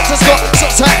another that has got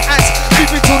such a hands? Leave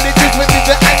it to the dude with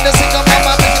the hand, the singer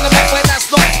mama making them up when that's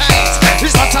not tight.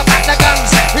 It's not about the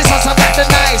guns, it's not about the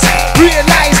knives.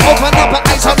 Realize, open up your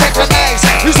eyes and recognize.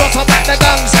 It's not about the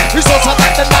guns, it's not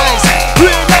about the knives.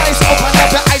 Realize, open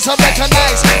up your eyes and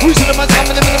recognize. Who's in the man, in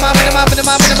the man, in the man, in the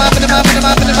man, in the man, in the man, in the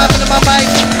man, in the man, in the man, mind.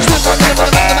 Stand on the man,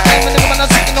 in the man, in the man, I'm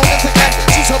singing on the can.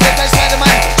 She's so big, like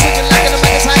Spider-Man, swinging like in a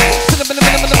magazine. Stand up in the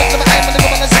man, in the man, in the man, in the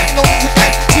man, I'm singing on the can.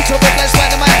 She's so big, like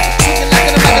Spider-Man, swinging like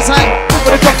in a magazine.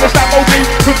 For the chocolate that will be,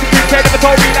 from the UK never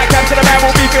told me that Captain the man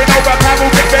will be getting over, man will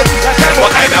get bent.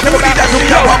 What kind of movie that you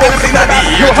have? What kind of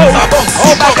here to have on?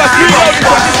 Oh my God, you know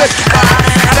what this is. I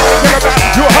don't care about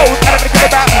your hoes, I don't care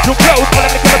about your clothes,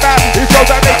 I don't care about these clothes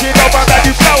I make it over that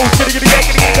you flow. Giddy go,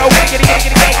 giddy go.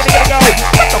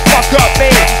 What the fuck up,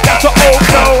 man? That's an old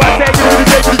flow. I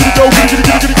say giddy go.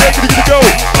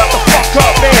 What the fuck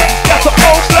up, man? That's an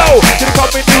old flow. Gonna come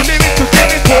with new lyrics to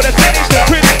finish for the finish to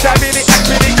critics. I mean it,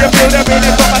 you feel the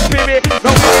minute from my spirit.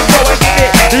 No minute going in it.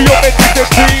 The open to the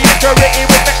tree, decorating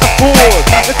with metaphors.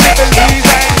 The similes,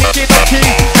 I ain't thinking no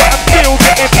keys, but I'm still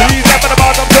getting pleased. After the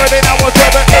bars I'm serving, I was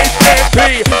serving HMP.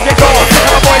 Get on, now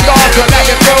my boy Darker, now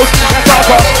you know that's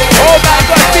Darker. Oh my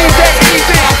God, DJ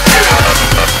Easy.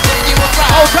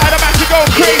 Outside I'm actually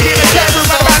going crazy in the chat room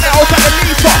right about now. Outside the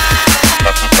Lisa.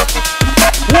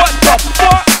 What the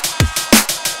fuck?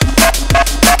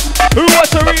 Who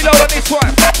wants to reload on this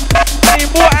one? I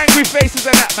need more angry faces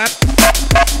than that, man.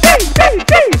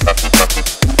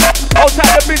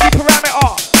 Outside the busy parameter.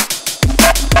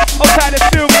 Outside the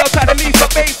Sylvie, outside the Lisa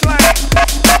baseline.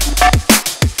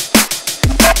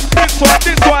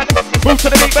 This one. Move to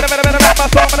the beat, better rap my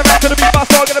song, better rap to the beat, my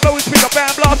song, gonna blow his speed up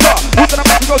and blaster. Who's gonna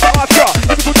match, goes to Archer.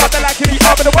 Typical not that like any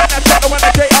other, the one that shot, the one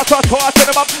that J Archer, toss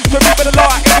them up. To me for the law,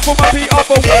 aiming for my beat up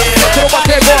for one. To the one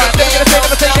take one, never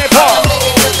gonna take their part.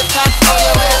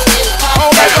 Oh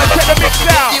my God, check the mix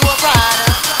now.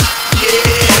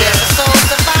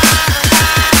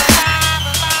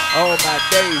 Oh my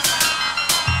days.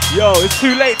 Yo, it's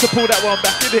too late to pull that one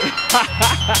back, isn't it?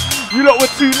 You lot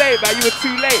were too late, man. You were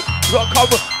too late. You gotta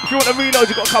come. If you want to reload,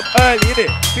 you gotta come early,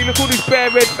 innit? See, look all these bare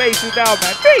red faces now,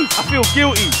 man. Jeez, I feel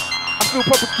guilty. I feel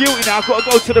proper guilty now. I've got to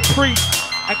go to the priest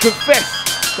and confess.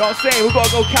 You know what I'm saying? We've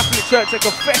got to go Catholic church and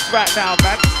confess right now,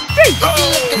 man. Jeez.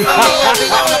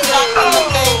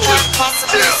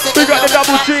 We got the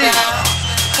double G.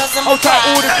 Outside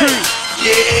all the crew.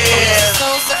 Yeah.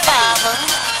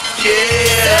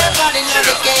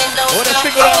 What a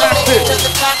single on that shit.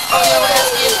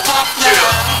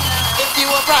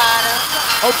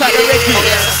 Outside the Reggie.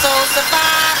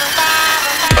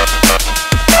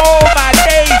 Oh my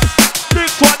days.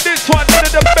 This one,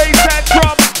 into the bass and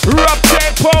drum. Rough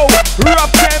tempo.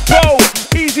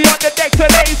 Easy on the deck till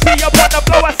AC up on the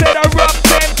flow. I said a rough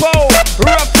tempo.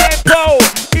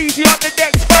 Easy on the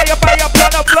deck, fire up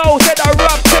on the flow. Said a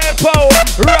rough tempo.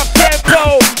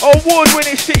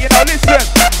 Award-winning shit, you know, listen.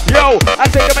 Yo, I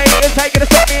say the maintenance ain't gonna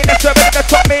stop me and the servant gonna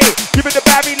top me. Give it the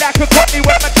Barry like a cockney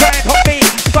when my try and hop me.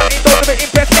 Something don't ever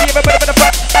impress me, even better than the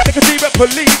front. Like they can see with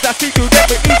police, I see through them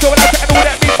with ease. So when I check and all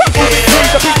that means, fuck all these trees.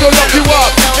 The people lock you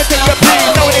up and take your plea.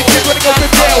 Knowing they did when they go to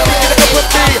jail, thinking they can put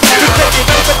me. Respect me,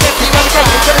 never pretend me, never go,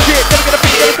 never get, never gonna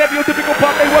be, never step your typical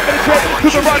pop. They want me to tread,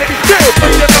 cause I'm running these shit.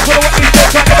 Free them up for what they said,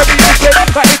 trying never be the shit.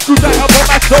 Like it's screws right up on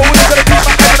my soul, it's gonna keep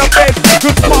my head on bed.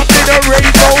 Good smart in a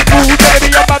rave, no fool, gonna be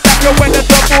on my back. When the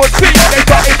double C, they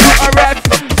started to harass.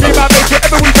 Give my mate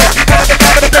every weekend. Now the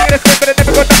time of the thing in the step, but they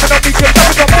never got nothing on me. Cause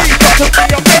nothing on me, nothing on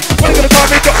me on me. When they gonna call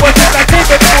me, got one thing like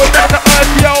even though it's down to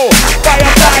earth, yo.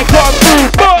 Firefly come through,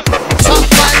 but top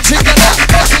man, chicken up.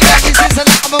 Bossy like this is a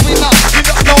lot of a winner. You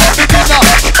don't know what to do now.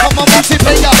 I'm a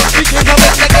multi-player. We can come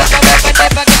in the game, but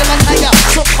never get them a tire.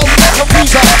 So cold like a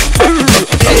freezer.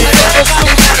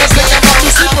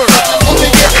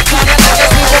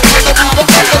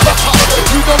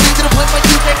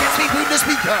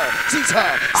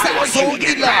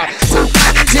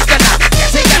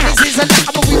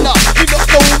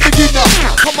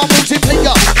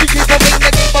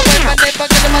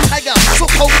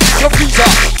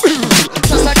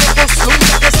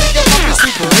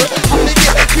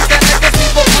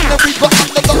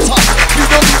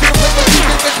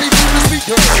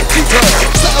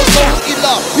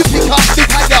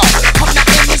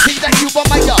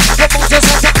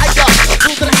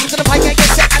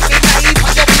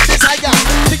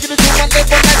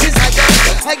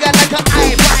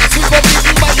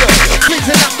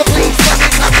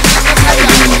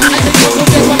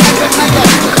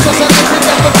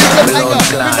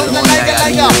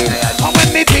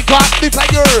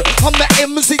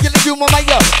 you my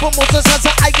Maya. Promoters as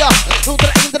a higher. To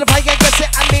the end of the fire, guess it,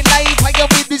 I mean, life, higher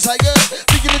with desire.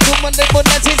 Beginning to Monday, but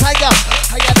that's his higher.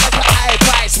 Higher like a high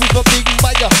price with a big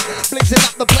buyer. Blazing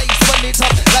up the place when it's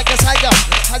up like a tiger.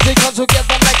 As it comes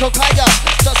together like a fire.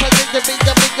 Just like the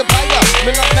bigger fire.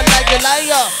 Me love the like a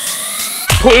liar.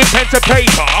 Putting pen to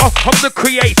paper, I'm the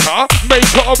creator,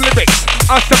 maker of lyrics.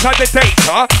 I supply the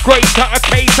data, greater a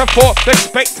cater for the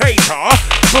spectator.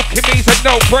 Booking me's a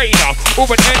no-brainer, or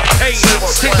an entertainer.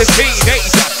 Since a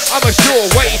teenager, I'm a sure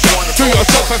wager. Do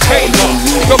yourself a favor,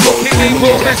 the booking me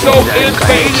will result in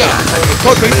failure.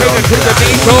 Cause we take it to the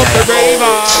beat of the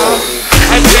raver.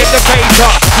 And in the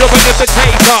faker, you're an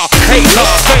imitator. Hater,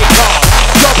 faker,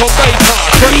 trouble maker,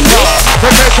 traitor.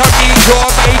 Prepare to meet your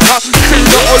maker,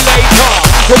 sooner or later.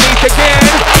 We'll meet again,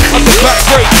 I'm the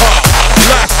backbreaker,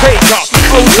 last taker,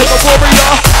 ultimate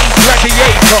warrior,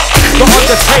 gladiator, the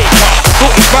undertaker,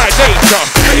 thought by nature,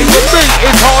 sitting with me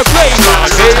is hard labor,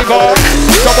 neighbor,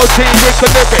 double T with the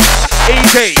lyrics,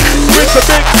 easy, with the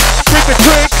mix, with the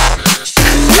tricks,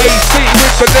 AC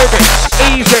with the lyrics,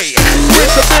 easy,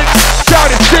 with the mix,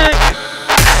 shout it sick.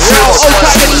 Yo,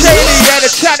 outside the shady, yeah, the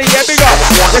chatty, yeah, big up,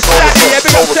 the chatty, yeah,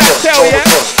 big up, tell, yeah.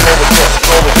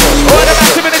 All the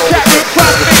massive in the chat room,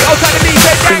 trust me, outside the DJ,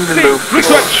 gangster.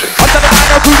 Listen, outside the man,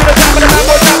 I'm cruising the top of the man,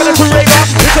 boy, top of the Rave.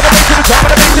 Into the base, to the top of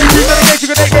the base, they cruise to the gate, you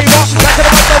can take game off. Back to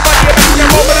the man, no money, yeah, back to the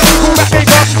home, but it's cool, back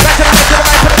take off. Back to the man, to the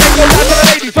man, to the man, go down to the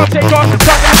ladies, some take off.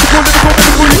 Some get the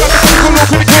cool, you got the cool,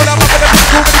 pretty cool, I'm up in the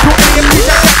cool, AMP,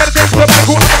 that's the better thing, so I'm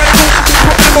cool, I'm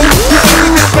gonna cool,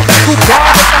 you got the cool,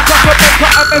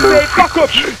 and say fuck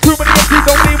up. Too many MCs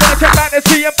only wanna check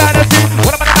fantasy and vanity.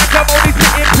 When I'm on the mic, I'm only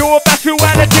spitting pure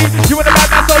factuality. You in the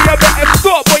bad man, so you better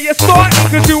stop what you're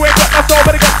starting. Cause you ain't got no soul,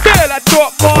 but it got feel like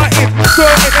Doc Martin.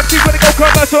 Certain MCs when they go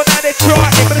commercial, now they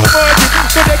charting. But it's merging,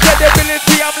 so they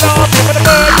credibility, I'm laughing. But I'm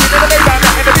merging, and the lay down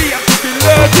like enemy, I'm just be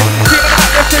lurking. See when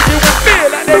I'm out there, you will feel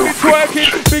like they be twerking.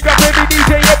 Big up every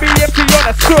DJ, every MC on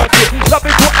a circuit. Love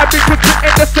is what I've been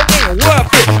consistent, that's it ain't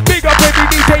worth it. Big up every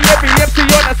DJ, every MC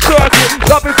on a circuit.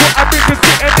 Love is what I've been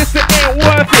consistent, this it ain't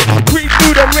worth it. Creep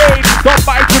through the rain, don't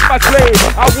bite with my slave.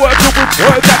 I work with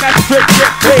words and that straight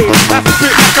get paid. That's a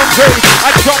bit like a race, I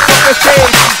jump off the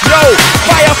stage. Yo,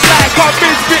 firefly, come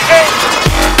in, spit it.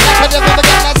 Like I never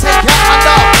got that same cat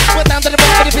under. Went down to the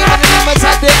bottom of the people, the demons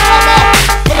had their hammer.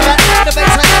 Put them out the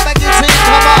bass, I never get to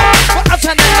come up. But I'm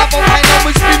trying to love all kind of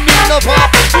we spinning the pop.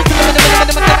 We do the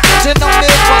engine on me,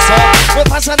 what's up? We're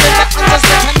passing in the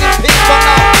understand and pick one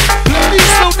up. Let me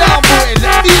slow down, boy,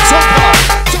 let me talk up.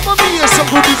 Some of me is some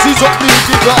good disease of me,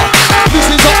 give up. This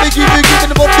is what we giving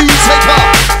them a beat taker.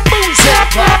 Moon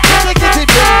shaker, executive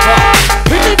paper.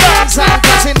 We need dance and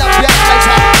passing up your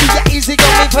lighter. Be your easy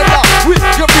going for love. With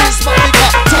your wrist, my big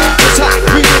up. Time to time,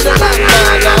 we need the land,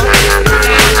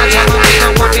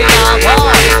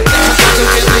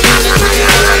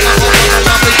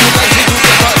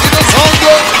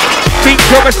 Think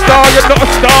you're a star, you're not a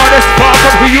star. That's far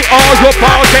from who you are. Your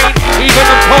bars ain't even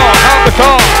a par. How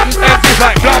bizarre. MC's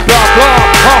like blah blah blah.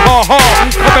 Ha ha ha.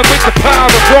 Coming with the power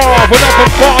of raw. When I'm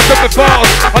on bars, I'm with bars.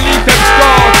 I leave them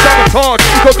scars. Sabotage.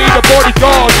 You don't need a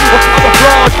bodyguard or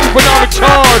camouflage. When I'm in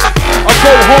charge, I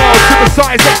go hard.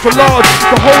 Supersize extra large.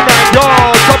 The whole 9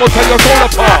 yards. Double tell your soul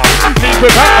apart. Leave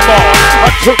without a mark. I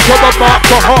took from a mark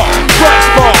to heart. Right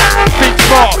smart. Think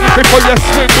smart. Before you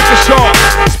swim with the shark.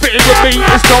 Spitting with me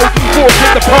is no walk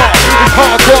in the park. It's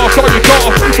hard grass on your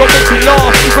golf. Don't make me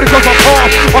laugh, but it's cause I'm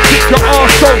half. I kick your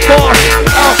ass so fast.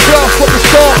 Outclass from the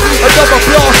start. Another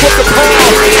blast from the past.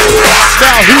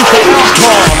 Now who's the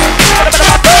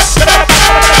outcast?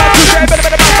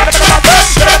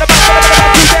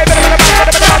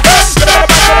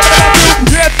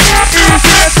 Yes,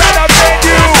 easy inside a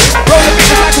menu. Rolling me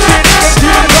just like a kid.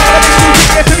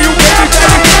 Get to you, baby,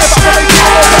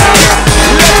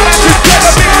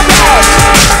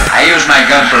 I use my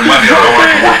gun for money. I don't like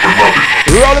to work for money.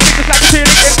 Rolling me just like a kid.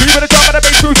 Give it a drop and a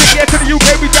bass cruising. Get to the UK,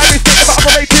 we drive this thing. But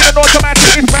operating an automatic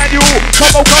is manual.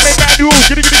 Come on, manual.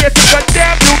 Gonna get some gun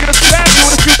damn you. Gonna slam you.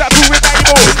 Gonna shoot that fool with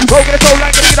manual. Roll gonna throw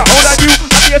line, gonna get a hold on you.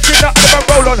 I be a sinner, I'm a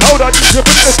roll on, hold on. You're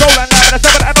putting the soul on now. And a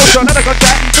seven emotion, and a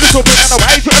contract. For the soaping and a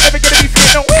wise. You're never gonna be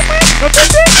scared. No win. No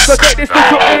take this. So take this to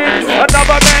in.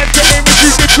 Another man saying we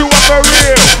shoot it to up for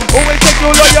real. Always take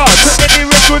your lawyer to any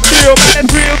record deal. Man,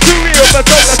 it's real to real. But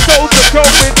all the souls are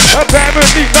going.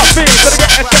 Apparently nothing.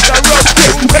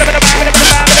 Gonna get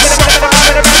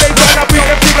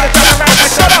a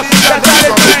set of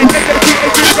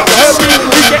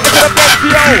road shit.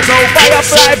 So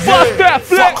firefly, bust that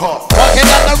flip. Walking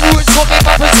down the road, so me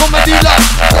poppin' to my dealer.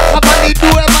 My money do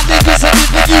it, man, they give some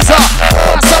big geezer.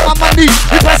 Pass up my money,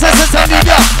 the process is a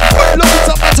media. Look it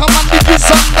up, better man, they give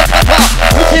some the pepper.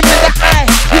 Look him in the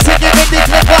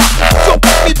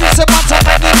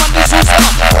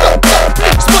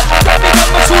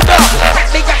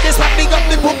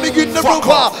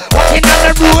Walking on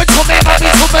the road, so me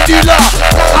money to my dealer.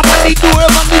 Like a money door,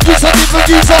 money gives a different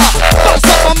user. Don't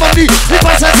stop my money, if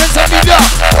I say sense of leader.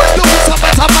 When you with some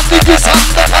better money, gives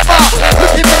undercover.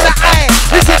 Look him in the eye,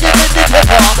 he's a give me the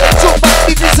cover. So back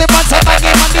me this a man, some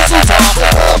banging on the suitor.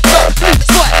 Please,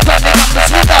 sweat, running on the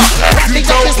scooter. Running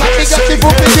up this, running up the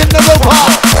movement in the rover.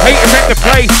 Haters in the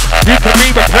place, you can be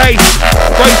replaced.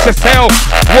 Brace yourself,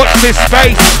 watch this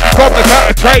space. From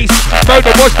without a trace, know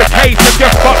that was the case. If you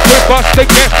fuck with us, then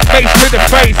get face to the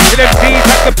face. And MCs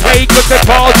have to play cause their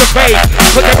bars are fake.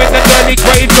 Put them in the early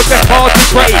grave cause their bars are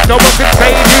great. No one can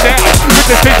save you now, the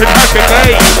decision has been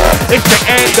made. It's the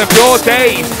end of your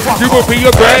days, you will be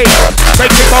erased.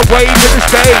 Making my way to the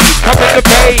stage, come in the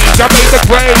page. I made the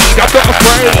grade, I'm not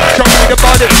afraid. Show me the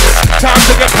money, time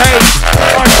to get paid.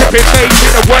 I ship it made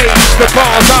in the waves, the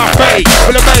bars are fake.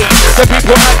 Will amaze the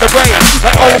people at the rave.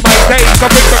 Like all my days,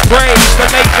 I'm in the grave. The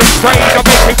latest trade, I'm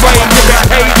making waves. If it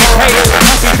pays, it pays.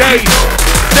 Happy days,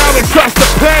 now it's just a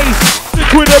place.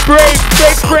 With a break,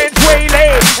 big friends way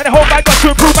late. And I hope I got to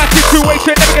improve my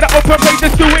situation. Never gonna open place,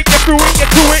 just do it, get through it, get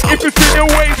to it. If it's in your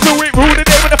way, do it. Rule the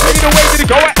day when I fade away. Did it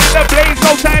go out in the blaze?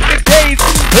 No time to days.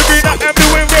 Every night I'm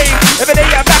doing rain. Every day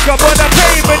I'm back up on the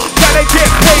pavement. Trying to get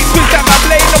paid, twist out my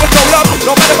blade. Never so love.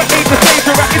 No matter what age the stage,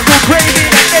 the rap is too crazy.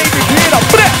 That age is clear up.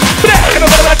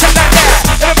 Everybody wanna chat like that.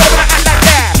 Everybody wanna act like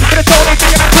that. But it's only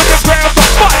thing I put the ground, but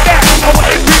fuck that. I want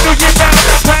it to do you now.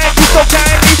 Trying to so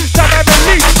kindly. Time I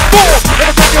release. Boom.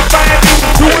 Every time you find me,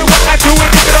 doing what I do,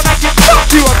 and if it don't like it, fuck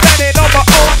you. I'm standing on my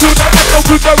own too. Never got no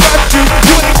good to rush you.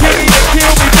 You ain't kill me, they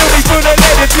kill me. Feel me for the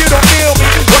lead if you don't feel me.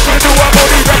 What can I do? I'm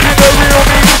only rapping the real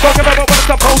me. Talking about what I'm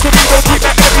supposed to be. Don't keep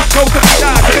that every close to me.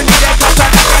 Nah, couldn't need that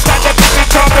contact. I got that big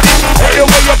company. Ain't no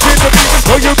way you're to me.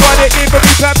 Oh, you got it in for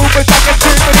me. Plan movements, I can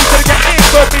see for me. So they get in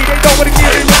for me. They don't wanna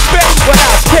give me respect, but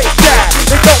I'll take that.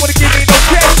 They don't wanna give me no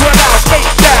checks, but I'll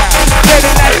make that.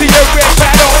 Better not see your rep,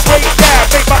 I don't rate that.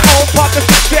 Make my own part of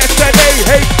success, and they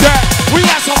hate that. We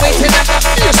are so waiting at the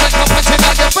fierce like I'm punching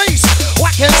on your face.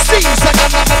 Whacking steams like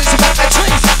I'm not gonna about my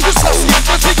trace. You're so steep,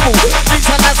 unthinkable. These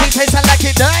are nasty taste, I like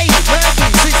it nice. Murky,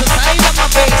 sees the side of my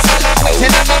face.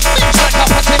 Waiting at the fierce like I'm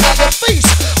punching on your face.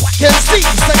 Whacking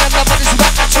steams like I'm not gonna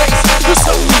about my trace. You're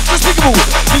so steep, unthinkable.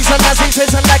 These are nasty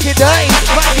taste, I like it nice.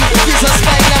 Murky, sees the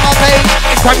side of my face.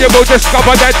 It's time you will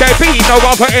discover that there be no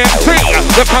other MC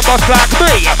that can bust like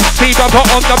me. See the put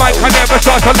on the mic, I never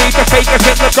start to leave the fakers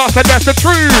in the dust, and that's the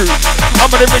truth. I'm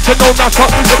an original nutter,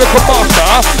 lyrical master,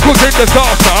 causing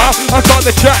disaster. I start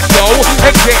the track though,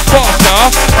 exit faster.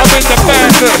 I'm in the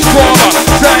madness, drama,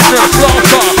 sadness,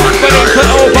 laughter. But it's an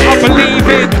over, I believe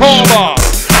in karma.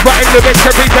 Writing lyrics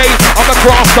every day, I'm a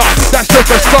grafter. That's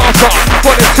just a starter,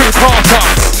 but it's too parter.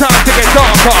 Time to get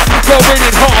darker, going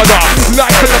in harder.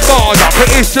 Like a Lamada, but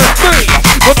it's just me.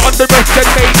 Don't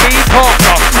underestimate me,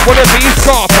 partner. Wanna be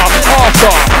scarper,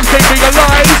 Arthur. They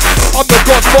realize I'm the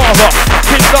godfather.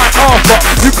 King like Arthur,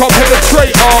 you can't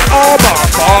penetrate our armor,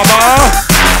 farmer.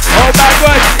 Oh my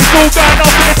God, it's all going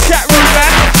off in the chat room,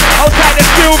 man. I'll try to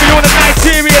steal me all the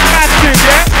Nigerian massive,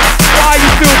 yeah? Why are you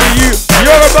filming you?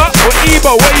 Yoruba or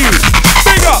Igbo? What are you?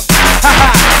 Big up!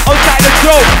 Haha! Outside the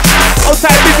joke!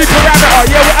 Outside busy parameter!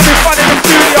 Yeah, we're having fun in the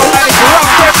studio, man! It's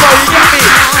Roughtempo, you get me?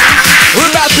 We're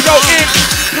about to go in!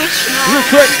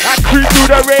 Listen, I creep through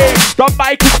the rain. The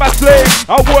mic is my slave.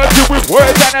 I'm working with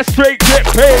words and I straight get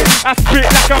paid. I spit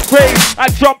like I'm crazy. I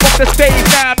jump off the stage.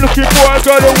 Now I'm looking for a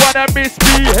girl who wanna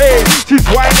misbehave. She's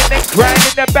whining and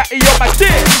grinding the back of my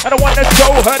dick. And I wanna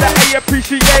show her that I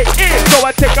appreciate it. So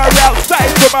I take her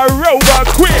outside to my rover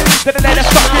quick. Then I let her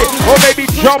suck it or maybe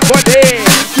jump on in.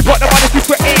 She put the money she's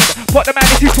sweating. Put the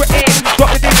money she's sweating.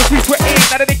 Drop the niggas she's sweating.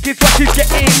 Now the niggas what she's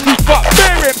getting. She fuck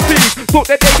bare MCs. Thought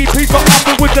that they be pleased but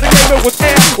afterwards the game was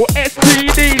M or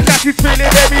STDs. Now she's feeling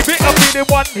every bit of feeling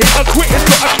one hit or quit. It's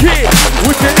got a kid.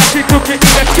 Wishing that she took it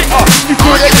in a shitter. She's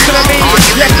good at it to me.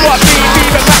 Yes, what me,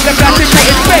 but back the plastic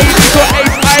getting paid. It's got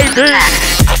HIV.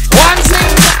 One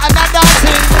thing, another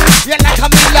thing. You're like a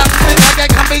million things. I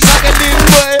can be sucking in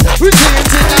way. We're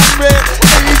changing and we're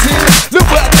eating. Look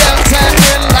what they're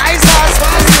telling. Lies are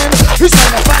fasting. Who's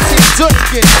on a fasting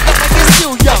drinking? The man is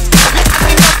still young. You're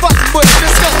having a fun, but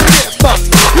it's gonna get fun.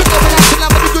 You're gonna have to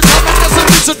have a good time and that's a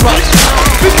decent run.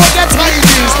 Before your time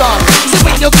is done. So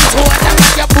when you get to one,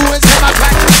 that's your boys in my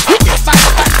back. You get back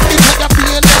because you're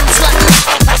feeling slack.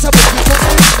 That's a big because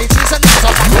of the images and that's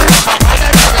a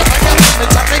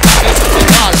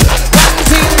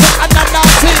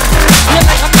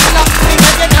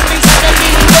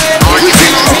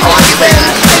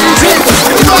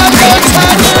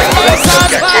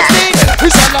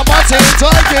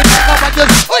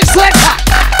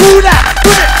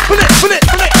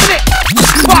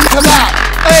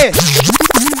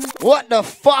the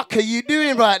fuck are you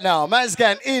doing right now? Man's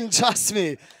getting in, trust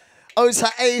me. Osa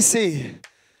AC.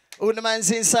 All the man's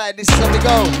inside, this is how we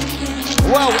go.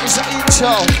 Well, it's an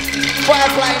intro.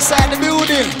 Firefly inside the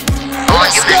building.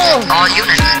 Let's go. All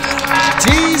units.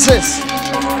 Jesus.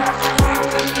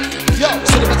 Yo,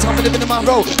 so the top of the minimum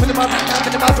row, minimum right,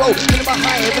 minimum row, minimum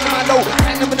high, minimum low,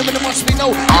 and the minimum must be no.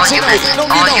 All units,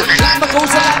 all units. Lama goes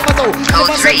to Lama though.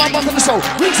 Minimum say my bottom of the show.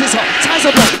 Rings is up, ties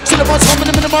up low. So the top of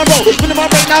the minimum row,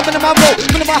 minimum right now, minimum row,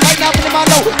 minimum high now, minimum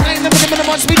low, and the minimum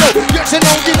must be no. Yes, you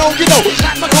know.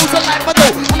 Lama goes to Lama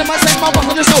though. Minimum say my bottom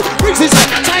of the show. Rings is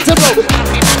up, ties up low.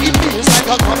 It feels like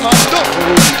a commando.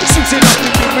 Shooting up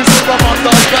the demons with a monster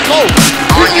that low.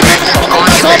 All units, all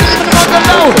units.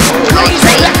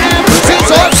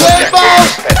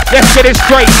 Let's get it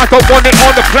straight, I don't want it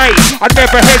on the plate. I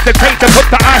never hesitate to put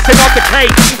the icing on the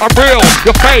cake. I'm real,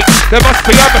 you're fake, there must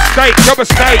be a mistake. Your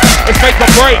mistake is make or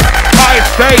break, high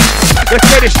stakes. Let's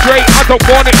get it straight, I don't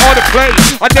want it on the plate.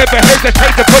 I never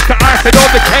hesitate to put the icing on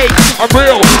the cake. I'm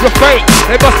real, you're fake,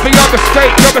 there must be a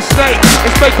mistake. Your mistake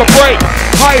is make or break,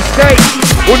 high stakes.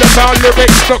 All about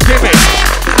lyrics, not gimmicks.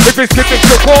 If it's gimmicks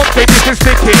you want, then you can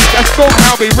stick it. That's not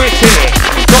how we written it.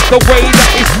 Not the way that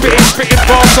we spitting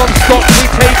bars non-stop. We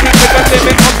take it to the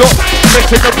limit. I'm not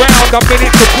messing around, I'm in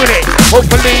it to win it.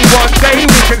 Hopefully one day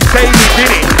we can say we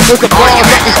did it. Cause the bars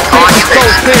that we spit is so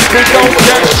thick, we don't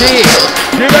get shit.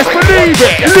 You best believe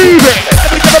it, leave it.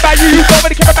 Let me care about you, you don't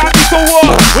really care about me, so what?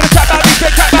 When it's chat about me,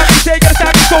 say, gonna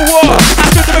stand me, so what? I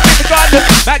stood to the big regardless,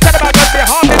 man, chat about us, be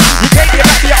harmless. You can't get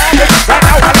back to your armless, right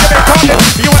now I'm gonna be harmless.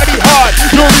 You wanna be hard,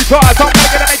 you're retard, so I'm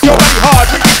gonna make your money hard.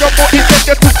 We need your more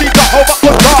incentive to see the whole up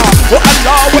was bar. What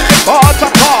Allah with the bars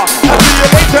are car. I'll see you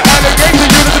later, alligator,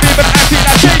 you don't even ask it,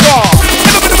 I take off.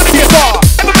 Everybody wanna be a star,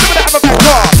 everybody wanna have a back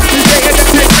car. You say it's a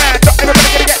big man, not everybody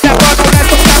gonna get that bar, no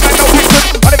less of time, I know we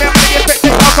could. All of them wanna get picked,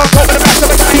 I'll come over the back of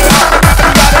the guy.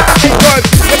 I'm not a big good.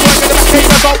 It's like the back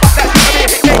of the ball, but that's gonna be a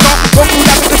hit taker. Go through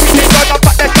that with the big gun, I'll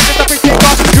fuck that shit in the big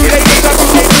taker. You ladies are too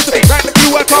late, right, but you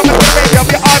are coming to the radio,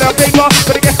 you're on a paper.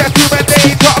 But I guess that's too many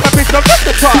days, but I'm a bitch, I'm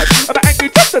just a touch. I'm an angry,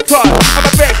 just a touch. I'm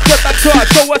a vex, just a touch.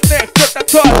 So what's next, just a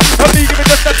touch. I'm leaving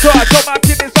just a touch. So my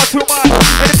opinion's not too much.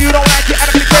 And if you don't like it, I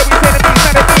don't really care. We say the things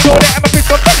that I know that I'm a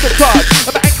bitch, I'm just a touch.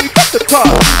 I'm an angry, just a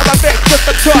touch. I'm a vex, just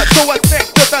a touch. So what's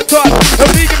next, just a touch. I'm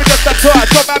leaving just a touch.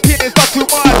 So my opinion's not too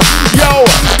much. Yo,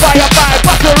 fire,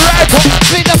 what's the right?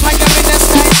 Spin the fire in the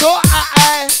sky, so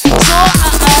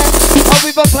oh,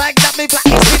 we were black, that me black.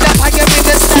 Spin the fire in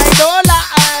the sky, so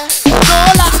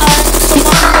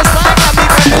somebody is like, that me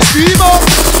from the scream up.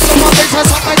 Somebody says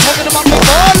something talking about me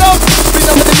all up. We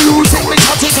know the music, we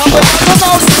touch it up with the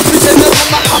mouse. We say the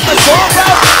number of the soul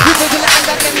round. We do the land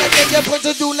that then you put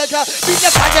to do like a spin the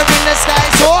fire in the sky,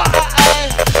 so oh,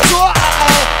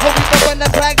 we were the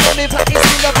black, that me black.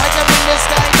 Spin the fire in the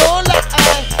sky,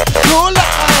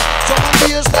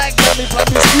 somebody is like, that me from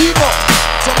the scream up.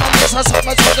 Somebody says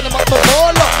something talking about me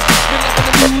all up. We love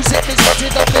the music, we touch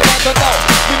it up with the now.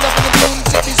 We love the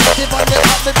music, we touch it up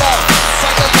with the now.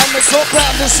 Fire from the soul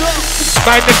round the show.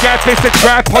 Mind the gap, it's a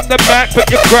trap on the mat, but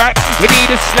you're crap. You need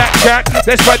a slack jack,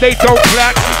 that's why they don't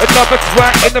clap. Another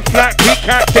twat in the flat, we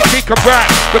can't think we can rap.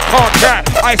 The contact,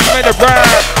 I smell a rap.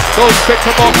 Don't pick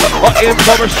them up, or in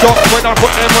for a shot. When I put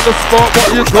them on the spot, what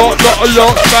you got? Not a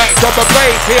lot, smack, drop a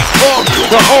bass, hit on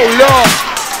the whole lot.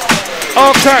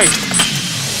 Okay,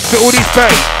 to all these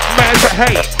bait, mans that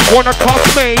hate, wanna cost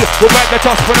me, will make the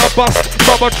dust when I bust.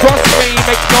 Mama, trust me,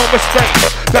 make no mistake,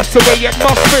 that's the way it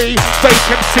must be. Fake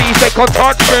MCs, they can't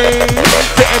touch me.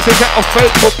 The internet of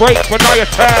fake will break when I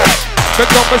attack.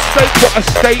 Make no mistake, what I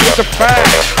state is a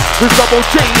fact. Cause Double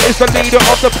G is the leader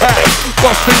of the pack.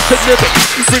 Busting to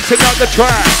lyrics, rinsing out the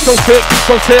track. So sick,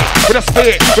 with a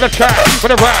spit, with a track,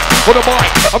 with a rap, with a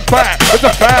mic, I'm back, with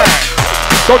a fact.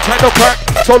 Don't try no crack,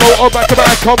 solo or back to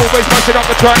back, come always smashing up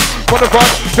the track. From the front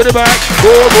to the back,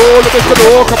 roll, look at the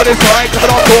door, coming inside, coming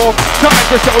on door. Time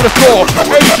to settle the score,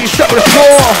 AZ settle the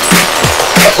score.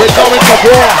 We're going to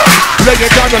war, laying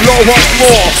down the law once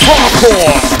more,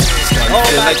 hardcore. Oh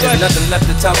my God. There's nothing left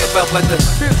to talk about but the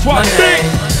Monday.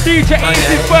 DJ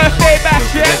EAZY'S birthday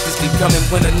bash, yeah? It's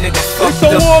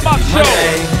a warm-up show.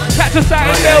 Catch us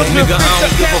out in Belgium. Nigga, I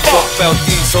don't give a fuck about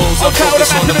these hoes. I'm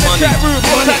focused on the money.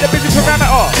 Outside the busy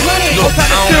parameter. Look,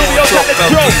 I don't want to talk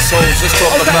about these hoes. Let's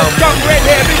talk about money. Red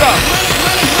hair, big up.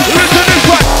 Listen to this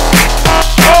one.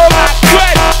 Oh my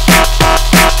God.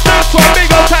 This one, big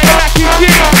old tiger back in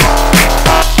here.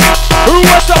 Who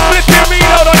wants to flip your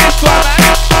reload on this one, man?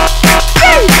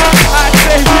 I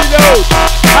say reload.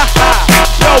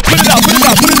 Yo, put it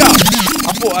up.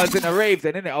 I thought I'd was in a rave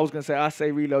then, innit? I was gonna say I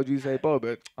say reload, you say Bo,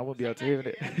 but I wouldn't be able to hear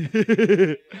it.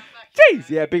 Jeez,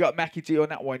 yeah, big up Mackie G on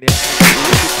that one, yeah.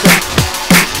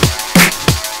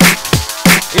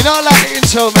 You know, like the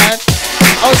intro, man.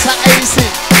 Oh, it's that AC.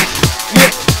 Yeah.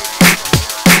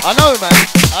 I know, man.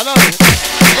 I know.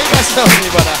 You guys tell me,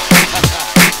 brother.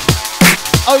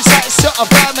 Oh, it's like shot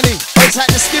of harmony. Oh, it's like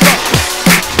the skipper.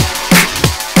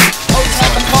 Oh, it's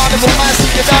like the carnival master.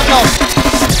 You don't know.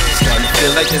 Starting to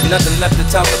feel like there's nothing left to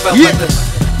talk about. Yeah. But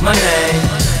my name.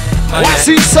 What's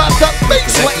inside that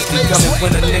bass? When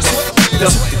a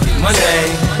nigga my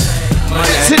name.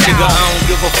 Nigga, I don't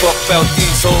give a fuck about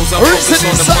these hoes. I'm focused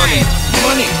on the money.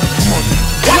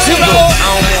 Watch it I out.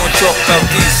 don't wanna talk about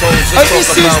these hoes. Oh, this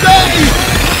is dirty.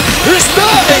 It's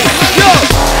dirty. Yo.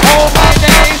 Oh, my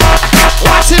name.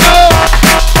 Watch it out.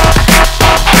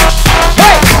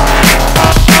 Hey.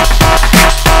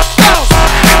 Bounce.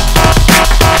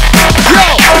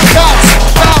 Yo. Bounce.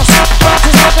 Bounce. Bounce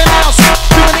is like an ounce.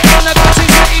 Doing it in the country.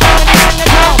 Doing it in the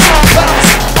house.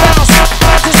 Bounce. Bounce.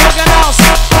 Bounce is like an ounce.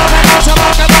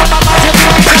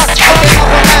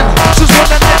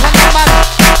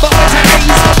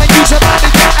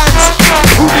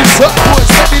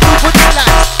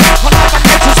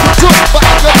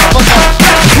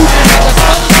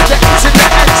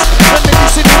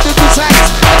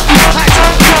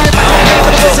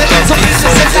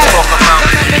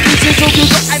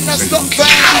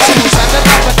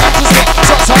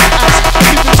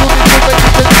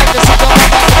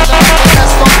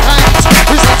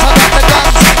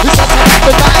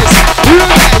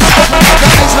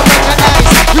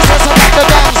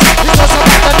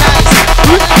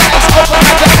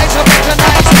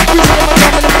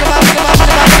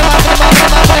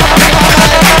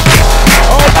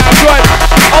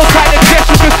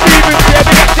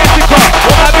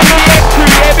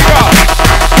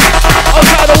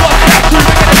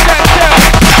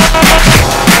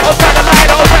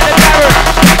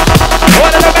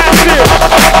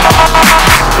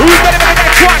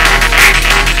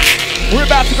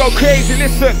 Crazy,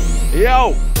 listen,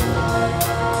 yo.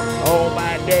 Oh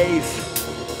my days.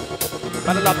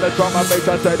 Man, I love the drum and bass.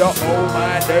 I said, oh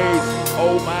my days,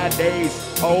 oh my days,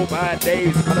 oh my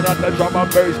days. Man, I love the drum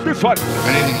and bass. This one.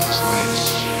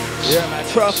 Yeah, man,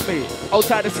 trust me.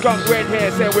 Outside the skunk red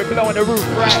hair saying we're blowing the roof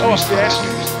right off, yeah.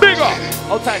 Bigger.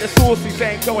 Outside the saucy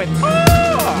saying going,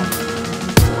 ah.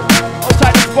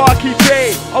 Outside the Sparky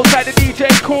J. Outside the DJ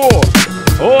Core.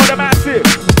 Oh, the massive.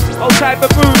 Outside the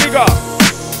Boo, nigga.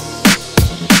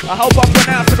 I hope I'm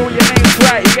pronouncing all your names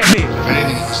right, you get me?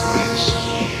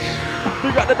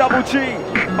 We got the double G,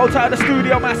 outside the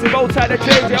studio massive, outside the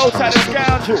JJ, outside the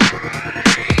scoundrel.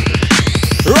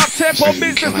 Roughtempo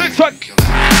business, listen.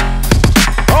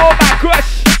 Oh my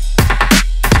gosh.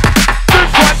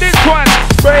 This one.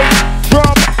 Bass,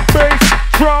 drum,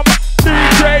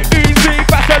 DJ Easy,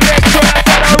 bass electro,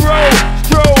 outside the roll.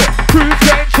 Stroll, cruise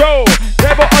control.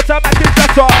 Never automatic,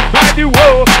 that's all.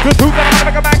 Manual, cause who's gonna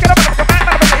make a man,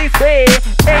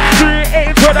 MC,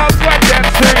 introduction,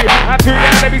 MC. I'm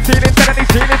feeling let me feeling, telling these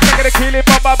feelings, making a killing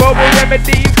from my bubble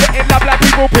remedies. Getting love like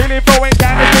people peeling, throwing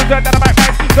down the shoes and dynamite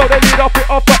rights. So they lead off it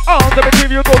off the arms. The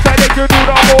material goes like they can do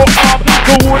the whole arm.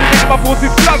 The water in my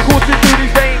forces, blood coursing through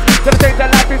these veins. So the things that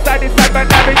life inside this life and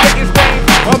navigating stains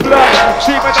of blood.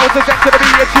 She my nose is to be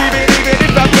achieving, even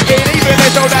if I'm forgetting, even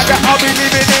they know that I'll be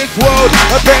living in this world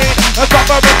of pain. A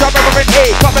suffer,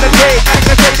 hate, top of the trade. I'm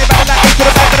gonna say it about the light to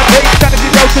the back of the page. Sanity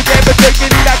goes together, taking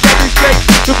it like every slate.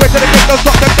 The rest of the game don't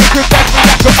stop, them things with that.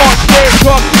 Like an on stage,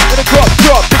 drop, and a drop,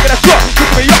 taking a shot.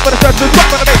 Picking me up on the surface, drop,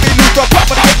 gonna make me lose the plot,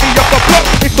 gonna get me off the block.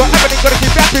 It's not happening, gonna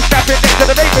keep rapping, snapping next to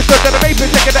the rapist, so to the rapist,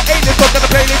 taking the aim, it's on the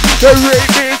playlist. The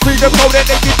rapist, freedom code, and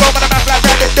they keep on my mouth like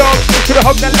rabbit dogs. To the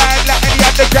hog the line, like any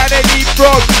underground, they eat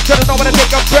frogs. So there's no one to take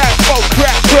a back, smoke,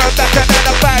 crap, turn back, and then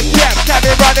a bag, cap,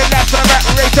 cabin running left on a rat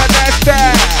race, and that's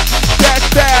that.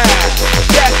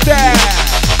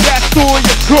 That's all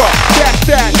you got.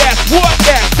 That's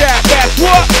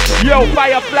what. Yo,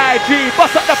 Firefly G,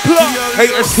 bust up the plug.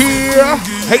 Haters here,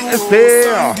 haters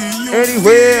there,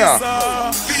 anywhere.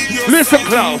 Listen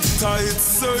close.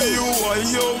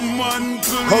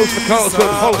 Coast to coast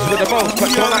with the most, but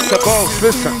don't like the most.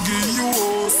 Listen.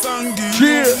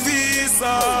 Cheers.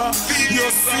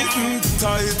 You're sitting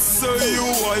tight, so you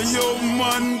are your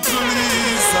man,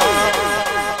 please.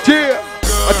 Yeah.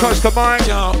 I touch the mic.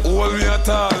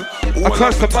 I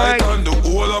touch the mic.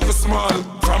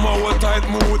 From our tight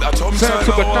mood, I jump turn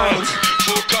to the night.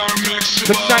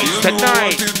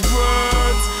 Tonight.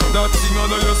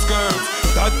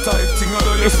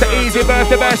 It's the Easy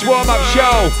Birthday Bash warm-up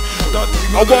show.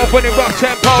 Award-winning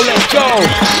Roughtempo, let's go.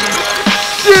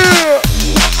 Yeah.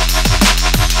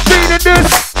 reading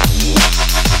this.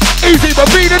 Easy for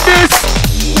reading this.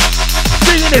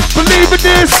 Seeing this, believing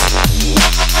this.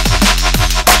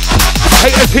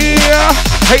 Haters here,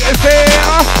 haters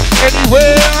there,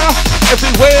 anywhere,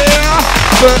 everywhere,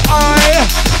 but I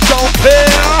don't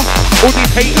care. All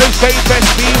these haters, they best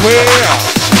beware.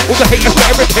 All the haters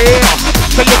better repair.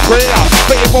 Say a prayer,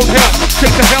 but it won't help.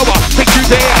 Take the hell up, take you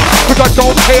there. Cause I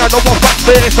don't care, no one but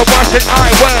there. So why should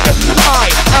I wear? I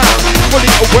am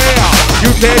fully aware. You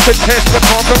dare to test but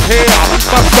can't compare.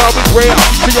 My style is rare,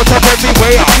 see your type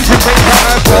everywhere. You take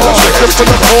that as well, just for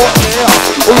the court here.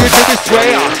 All you do is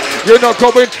swear, you're not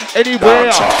going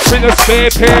anywhere. Bring a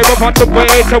spare pair of underwear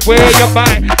to wear. You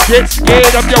might get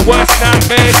scared of your worst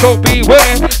nightmare, so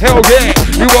beware. Hell yeah,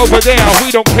 you over there,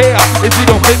 we don't care if you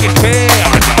don't think it's fair.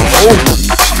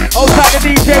 Outside the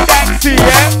DJ Danksy,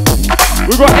 yeah?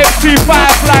 We got MC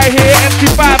Firefly here, MC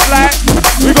Firefly.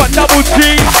 We got Double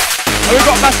G. And we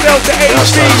got myself, the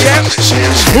AC, yeah?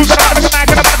 Who's the man,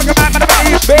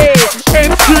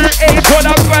 MC ain't what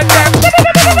up for them.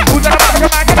 Who's the man,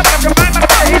 MC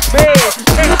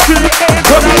ain't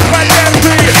what up for them.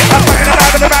 I'm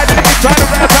fucking about it, it's trying to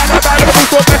rap, who's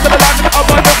so best of the land, I'm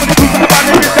on the who's the man,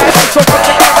 who's that, so come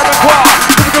to get abattoir.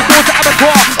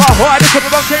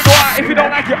 If you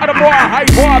don't like it, other more high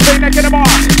bar, play like in the bar.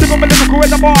 Stick on my little crew in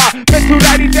the bar. Best to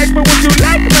like these decks, but would you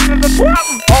like them?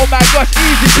 Oh my gosh,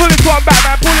 easy. Pull it to a back,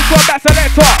 man. Pull it to a back,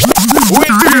 selector.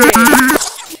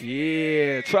 Wicked.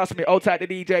 Yeah, trust me. Old type the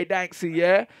DJ Danksy,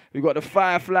 yeah? We got the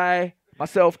Firefly,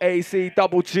 myself, AC,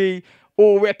 Double G,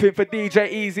 all repping for DJ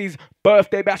EAZY'S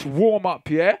birthday bash warm up,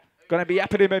 yeah? Gonna be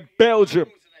happening in Belgium.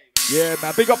 Yeah,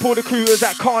 man. Big up all the crew who was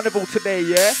at Carnival today,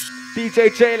 yeah?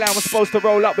 DJ J-Lan was supposed to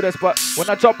roll up with us, but when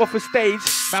I jumped off the stage,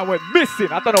 man went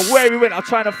missing. I don't know where he went. I was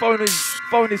trying to phone his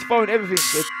phone, everything.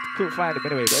 But couldn't find him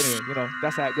anyway. But anyway, you know,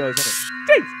 that's how it goes, isn't it?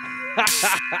 Jeez.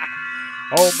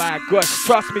 Oh my gosh,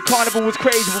 trust me, Carnival was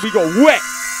crazy, but we got wet.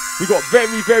 We got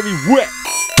very, very wet.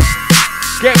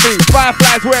 Get me?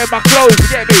 Fireflies wearing my clothes,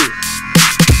 you get me?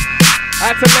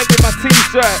 I had to lend in my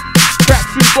t-shirt,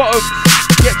 tracksuit bottoms,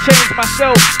 get changed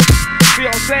myself. See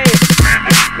what I'm saying?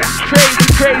 Crazy,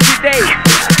 crazy day.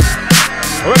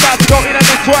 We're about to go in on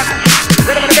this one.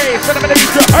 Set him in the base, set him in the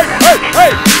beat. Hey, hey,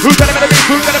 hey. Who's set him in the beat?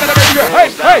 Who's set him in the beat? Hey,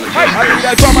 hey, hey. I need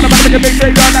that drum on the back of the big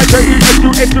day. Gun, I tell you, it's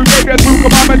true, gave you two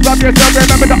commandments. Love yourself,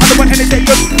 remember the other one, any day.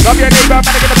 Love your neighbor,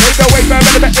 man, get a paper, wait, man,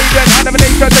 better be agent. Hand of a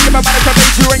nature, take him a man, it's a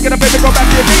make you ain't gonna pay to go back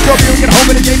to your big job. You get home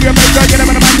and it gave you a maker. Get him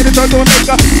in the man, get it, turn to a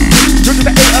maker. You to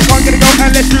the 8, I can't get it go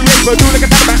unless you rape. But do like a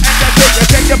Taliban and that take.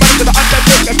 Take your money to the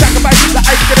undertaker. Sacrifice the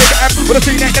ice, get it, the amp. With a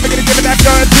scene ain't never gonna give it that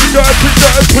dirty, dirty,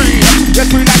 dirty. Yes,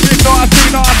 we like it, nasty,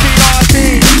 nasty,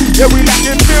 nasty. Yeah, we like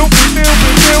it filthy,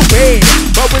 filthy, filthy.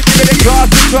 But we give it a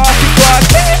classy, classy,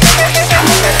 classy.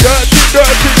 Dirty,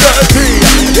 dirty, dirty.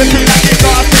 Yes, we like it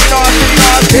nasty, nasty,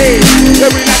 nasty.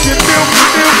 Yeah, we like it filthy,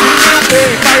 filthy,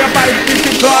 filthy. Fire, fire,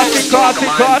 filthy, classy, classy,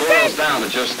 classy.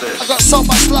 I got so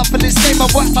much love for this game, I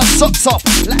work my socks off.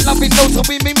 Like loving those who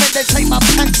me when they take my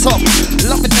pants off.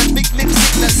 Loving them big lips,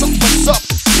 that's up what's up.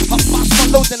 I'm fast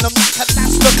following them like a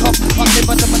last look up. I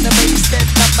never know when the race dead,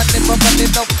 I never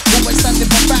running up. Always standing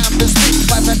around the street,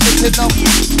 by the little up.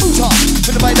 Who's up?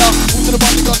 For the rider, who's the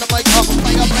one who got the mic up?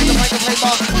 Play up, play the mic up, play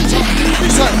bar. Who's up?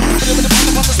 Listen, put it with the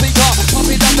bottom on the speaker. Pop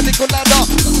it up and it go louder.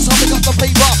 Got the song, we got the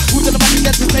paper. Who's the man who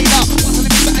gets the data? What's the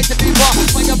limit to act the diva?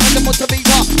 Play up, play the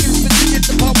motivator. Get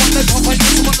the power, one leg, pop it,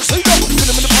 use them on the speaker. Put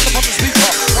them in the bottom on the speaker.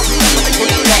 Pop it up and it go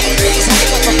louder. Got the song, we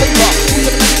got the paper. Who's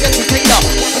the man who gets the data?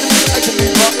 What's the limit to act the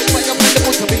diva? Play up, play the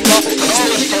motivator.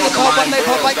 Get the power, one leg,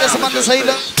 pop it, use them on the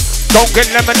speaker. Don't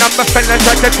get lemon, I'm a fella,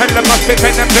 try to tell them I spit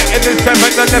and I'm better than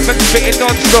 7-11, spitting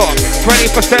non-stop,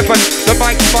 24/7, the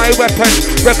mic's my weapon,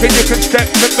 reckon you can step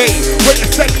to me, wait a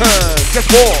second, guess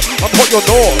what, I'm what you're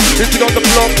not, listen on the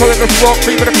block, pulling the rock,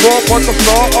 leaving the crop on the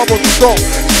floor, I won't stop,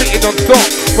 sitting on top,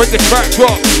 when the track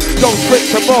drops, don't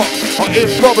switch them up, I'm in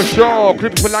for a show,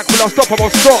 creeping like will I stop, I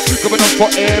won't stop, going on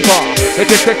forever, they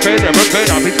just get better and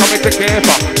better, we coming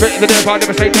together, better than ever,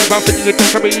 never say never, thinking you can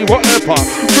for me, whatever,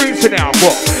 freezing out,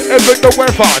 what? The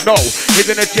weather, no,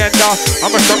 hidden agenda.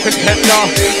 I'm a strong contender,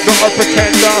 not a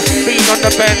pretender. Being on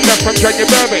the bender from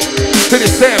January to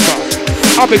December.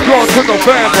 I'll be gone to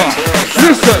November.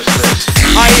 Listen,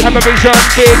 I have a vision,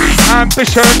 big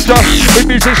ambition, just a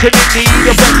musician in need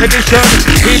of recognition.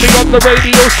 Hear me on the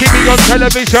radio, see me on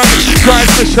television.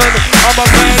 Transmission, I'm a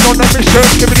man on a mission.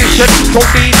 Definition, don't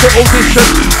need to audition.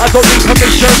 I don't need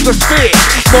permission to spit.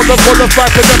 More than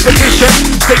qualified for the position.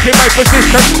 Taking my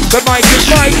position, the mic is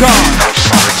my car.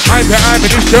 I'm behind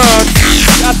this turn.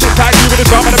 That's the time you with the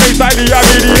drum and the bass line. I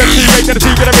mean, the MC, make the C,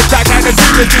 get a bit back, and the C,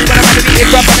 when I'm gonna need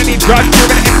rap and I need drugs, you're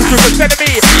gonna execute the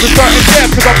enemy. The starting there,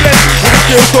 cause I'm blessed. With the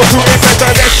skills, so to it, that's the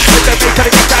best. With the bass, trying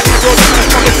to get down, you're going to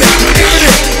come and say,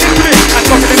 into it. I'm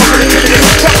talking it,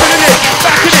 jumping it,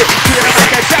 backing it, seeing I'm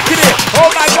like jacking it. Oh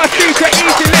my gosh, DJ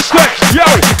Easy, listen. Yo,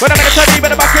 when I'm in the turn,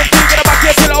 even about 10 feet, get about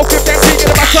 10 till 15 feet,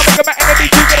 get about something, get my enemy,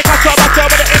 get a catch up, myself,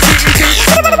 with the MCEC.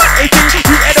 What about 18?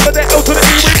 You end up with the L to the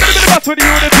E, with the bus with the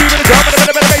U and the T, with the drum, and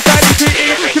the bass line,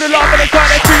 ETE. To the long, and the turn,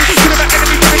 and T, to the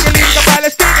enemy, to the league, the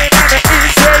Palestinian, and the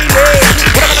Israeli.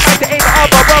 What about the mic, the ain't the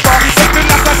other brother, make me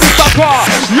laugh like a sucker.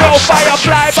 Yo,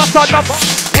 Firefly, bust on number.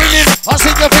 Winning, I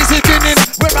see your face is winning.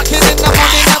 We're rocking in the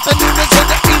morning, afternoon, until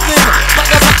the evening.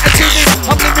 Motherfucker achieving,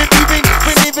 I'm living, weaving.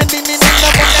 We're living in the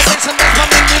morning, that's a nice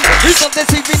coming in. It's not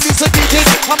deceiving, it's a DJ.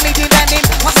 I'm leading that in,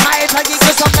 I'm high, I get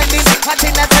cause I'm landing. I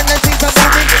think that tendencies are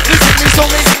moving. Listen me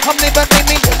soaring, I'm never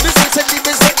blaming. Listen to me,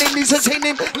 respecting, these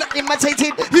entertaining. Not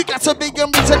imitating, you got to be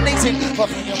resonating. For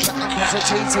me, I'm not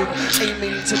concentrating.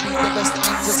 Aiming to be the best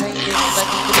entertaining. Like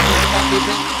you can be my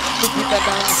living. Look at the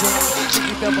dancing, look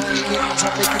at the mining,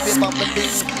 trying to keep it bubbling.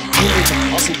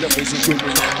 I see your face is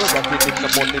grinning. We're rocking in the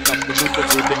morning, I'm the good of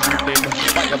the evening.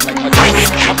 Fire like my dream,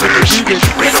 I'm the receiving.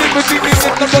 We're never feeling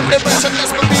in the morning, and that's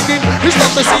my meaning. It's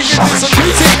not the season, it's a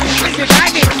cheating. Like the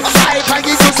dining, I'm high,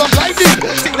 hanging cause I'm blinding.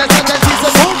 Think that tendencies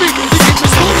are moving, you keep me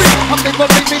moving. I'm never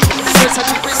leaving, the rest of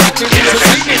the presenting is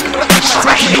entertaining. Look at my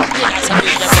taking, it's a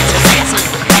big entertaining.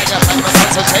 I got my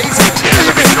consultation.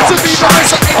 To be the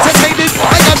best of entertaining,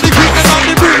 I got the king and on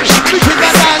the bridge. We keep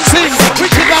a dancing, we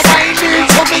keep a whining,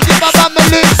 so we keep a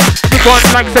family. The gun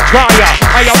likes a crier,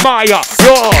 I admire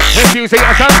your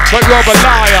enthusiasm, but you're a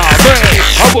liar. Me,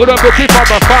 I wouldn't book it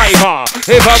from a fiver.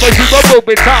 If I was you, I would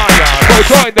be tired. Go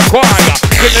join the choir,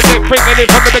 killing it, bringing it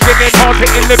from the beginning. Hard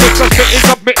hitting lyrics, I'm spitting,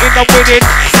 submitting, I'm winning.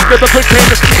 Never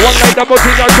pretend, one night I'm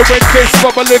putting on to win this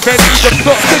from a living. Just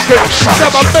not thinking,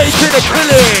 never making a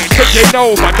killing. Taking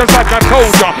over, just like I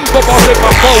told ya. Got my in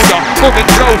my folder, moving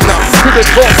closer to the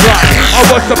top line. I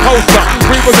was the poster,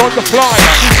 we was on the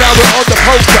flyer, now we're on the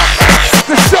poster.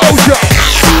 The soldier.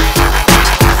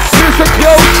 Music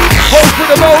close, host for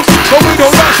the most, but we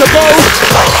don't like the most.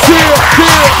 Cheer.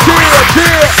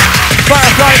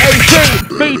 Firefly AC,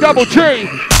 B-double-G.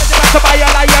 It's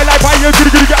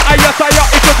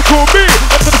just a cool me.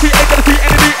 Up to the C, A to the C,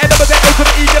 N to the N, to the L to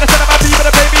the E, get a set of my B, but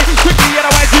a baby. Quickly, and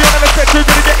a YG, and I'm expecting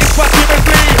to get it's fucking and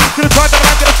free. To the time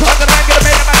that I'm gonna make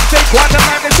a man say, quantum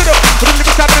man, and sit up. But the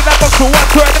lyrics happening in that box, so one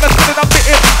turn, and I'm spinning, I'm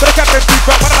bitten. But I can't speak,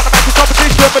 but what about the match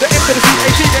competition? But the M to the C,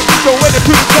 A, T, and we go in to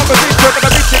the conversation. And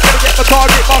I'm reaching, gonna get the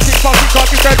target, marking, can't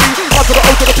get ready. On to the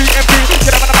O to the B, M, P,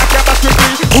 get up on the back, and that's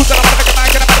quickly. Who's gonna make a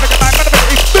man, get up on the back, man,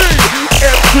 it's me.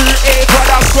 M, T, A,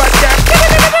 product, squad, gang.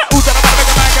 Who's gonna make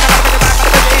a man, get up on the back,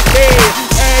 man, it's me.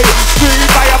 A, C,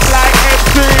 Firefly, M,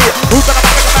 C. Who's gonna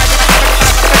make a man, get up on the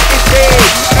back, man, it's me.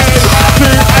 A, C,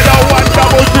 and a one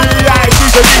double G, I see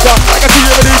the leader. I can see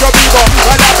you in the beaver.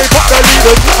 And I've been cut the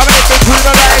leaders. I'm an between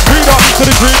a line reader. To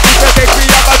the dream, you can take me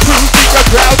up a true speaker.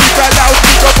 Crowd, you can loud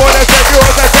speaker. For the second,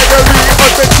 you're the secondary.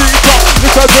 On the cheater.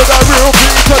 Listen to the real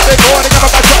beat. Cause they're calling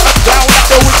up my shot down like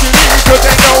the witchy league. Cause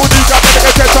they know these are making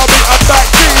a test on me. I'm back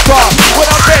deeper. When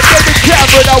I'm back, they be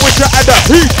careful. I wish I had the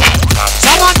heat.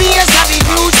 Some of me is not the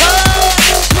future.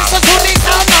 Listen to the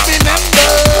sound of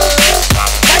remember.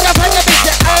 Like a friend of the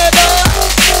elder.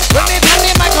 When they turn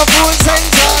the microphone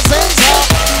center.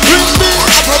 Bring me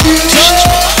a producer.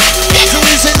 To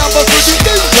listen number for the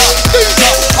danger.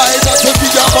 I got to be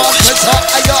a master.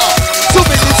 Too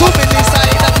many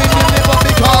signs that me never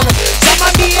be called. Some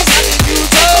of me is not the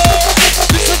future.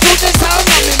 Listen to the sound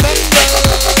of remember.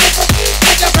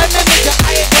 Like a friend of the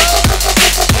elder.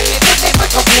 When they turn the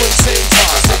microphone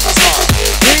center.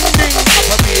 Ring a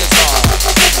producer.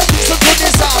 Listen to the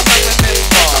sound of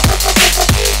remember.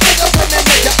 Like a friend of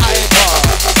the elder.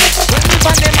 When they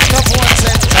turn the microphone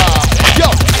center. Yo,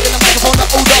 I get the microphone the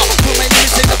older. Put my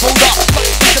name in the folder.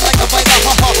 Speaking like a vinyl,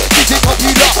 haha. DJ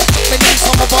popular. My name's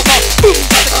Summer Bomber. Boom,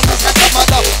 trying to come this hat of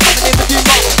mother. I'm an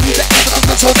epidemic. Need the able to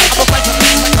control that. I'm a fighting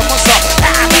beast like a monster.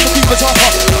 I'm a deeper jumper.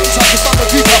 It's hard to stop the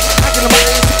creeper. I get the mic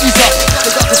and the easer. Got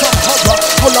the doctor from the horror.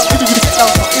 Hold on, give me get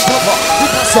down. Improper.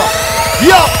 Imposter.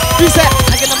 Yo, he said,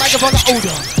 I get the microphone the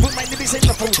older. Put my name in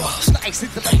the folder. Nice,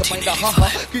 it's the like a minder, haha.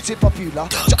 DJ popular.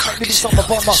 Just like the Summer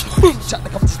Bomber. Boom, trying to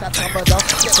come this hat of mother.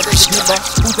 Get the epidemic.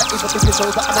 Who's that able to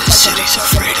control that? I'm a fighting beast.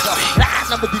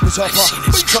 I'm a deeper jumper.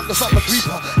 Drop the summer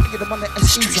creeper. I get the money and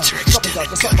easer. Drop it down,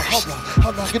 the summer horror. How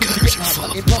long can you get now?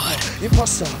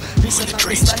 Imposter. This is not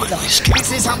the styler. This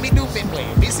is how me do it.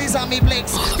 This is how me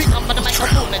flex. Become the mic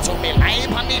component to me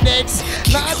life on the next.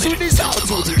 Not to the south,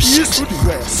 to the east, to the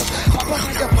west. Papa,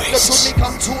 to me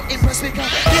come to impress me.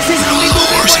 This is how we do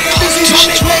it, this is how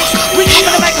we flex. We come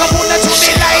to make component to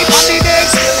me life on the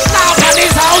next. Now on the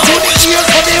south, to the east,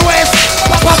 to the west.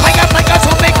 Papa,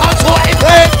 to me come to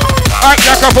impress. Act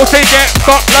like a pussy, get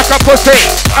fucked like a pussy.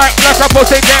 Act like a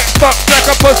pussy, get fucked like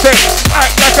a pussy.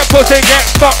 Act like a pussy, get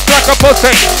fucked like a pussy.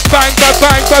 Bang, bang,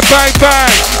 bang, bang, bang, bang.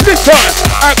 Listen,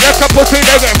 act like a pussy,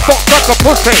 they get fucked like a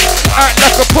pussy. Act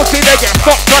like a pussy, they get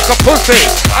fucked like a pussy.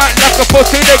 Act like a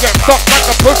pussy, they get fucked like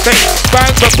a pussy.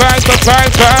 Bang, bang, bang, bang, bang,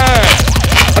 bang.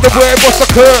 And the word must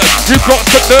occur. You got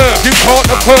to nerve, you can't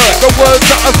avert. The words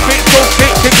that I speak so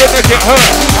thick, you're gonna get hurt.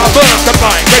 I've earned the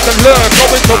mind, make them learn,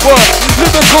 going to work.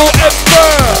 Lyrical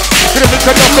expert. Gonna think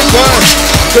of nothing worse.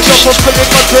 The job of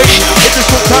filling my dream.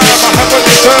 Initial time I haven't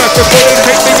deserved. Before they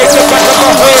take me in the back of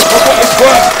my head. For what it's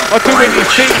worth, I'm doing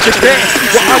these things to get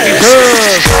what I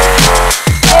deserve.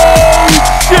 Oh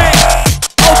shit!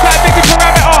 Outside biggie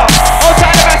parameter.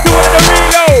 Outside the master with the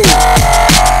reload.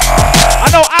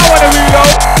 I know I want to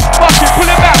reload. Fuck it, pull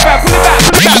it back, man. Pull it back,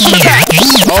 pull it back, pull it back.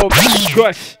 Oh my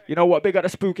gosh. You know what? Big up the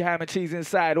spooky ham and cheese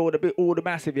inside. All the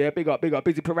massive, yeah. Big up.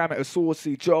 Busy parameter,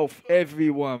 saucy, Joff,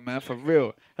 everyone, man. For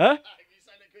real. Huh?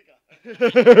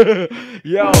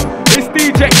 Yo, it's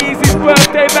DJ EAZY'S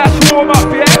birthday bash warm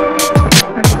up, yeah?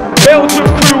 Belgium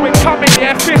crew, we're coming,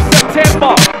 yeah? 5th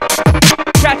September.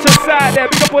 Catch us out there.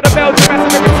 Big up all the Belgium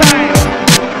massive every time.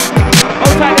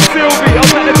 Outside the Sylvie,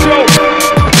 outside the Joe.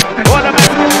 All the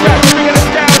massive in the chat, big up the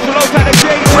Scoundrel, outside the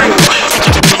J3.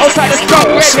 Outside the Scott,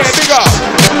 red hair, big up.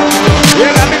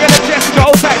 Yeah, man, big up the Jessica,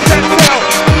 outside Chantel.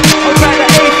 Outside the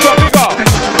A-Shot, big up.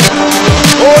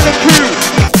 All the crew.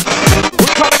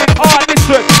 We're coming in hard,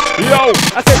 listen. Yo,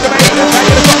 I said to my haters, I'm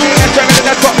gonna fuck me, and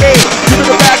that's what me. You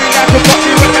look bad, me, that's what fuck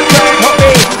me, when I'm trying to hot me.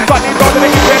 Funny, rather than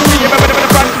you can see, you remember them in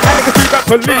the front. I niggas see that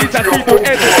police, I see through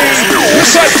entities.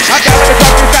 Listen, I got on the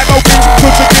top, it's like Moby.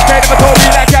 Good to get paid, never told me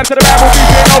like cabs to the rabble. Be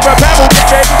saying over a pebble, get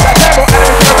paid, that pebble. I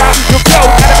never think about your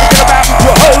clothes, I never think about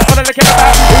your hoes. What I look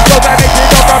about, it's so bad, they can't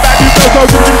go from back. You so go,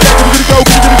 go.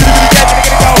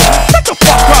 Shut the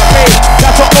fuck up, mate.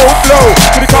 That's an old flow.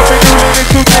 To the coffee, you lean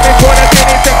into getting corner,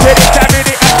 getting kidding, jamming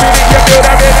it, I'm feeling you feel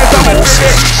that it, so I did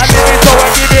it. I did it, so I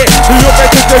did it. Look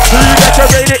at the tree,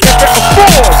 decorate it, if it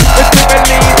affords. It's giving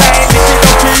leads, I ain't licking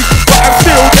no keys, but I'm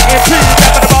still getting cheese.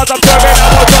 That's the bars I'm serving, I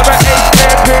was over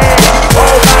HMP.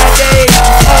 Oh my days,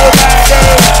 oh my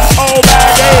days, oh my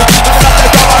days. Nothing up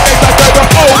the top, I make that server.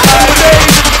 Oh my days,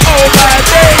 oh my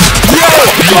days. Yo,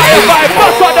 fire,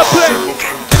 bust on the place.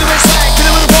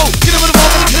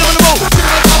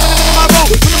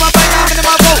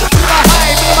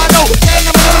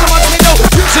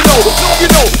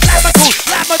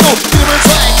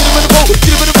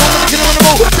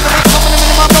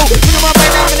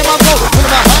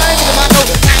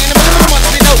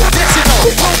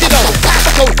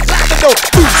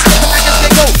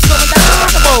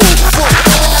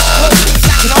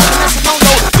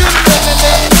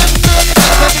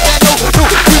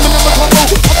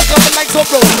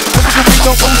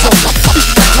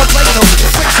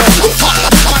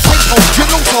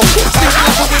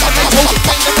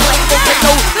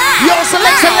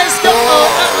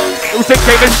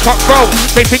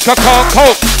 They think I can't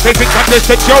cope. They think I'm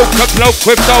just a joke, a bloke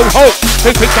with no hope.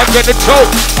 They think I'm gonna choke.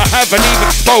 I haven't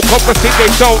even spoke. Obviously they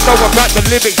don't know about the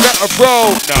lyrics that I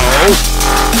wrote. No.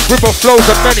 River flows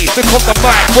are many. Stick on the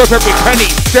mic worth every penny.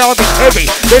 Sounding heavy,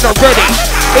 they're not ready.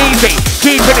 Easy,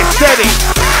 keeping it steady.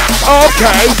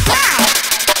 Okay.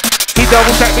 He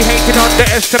double tap me hating,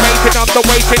 underestimating,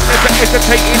 underweighting, never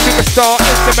hesitating, superstar,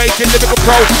 estimating, lyrical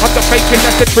pro, underfaking,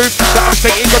 that's the truth that I'm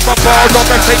stating with my bars, I'm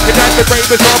taking and the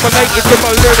ravers are related to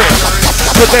my lyrics.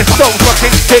 But they're so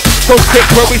fucking sick, so sick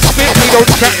where we spit, we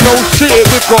don't chat no shit,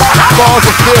 we've got bars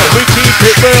of shit, we keep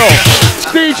it real.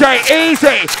 DJ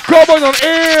EAZY, come on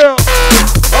ear.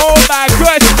 Oh my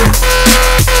gosh,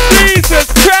 Jesus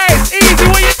Christ, EAZY,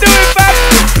 what you doing, fam?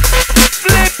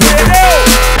 Flip it out.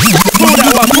 Pull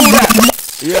that one, pull that.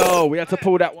 Yo, we had to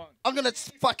pull that one. I'm gonna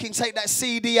fucking take that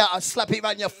CD out and slap it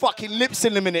around your fucking lips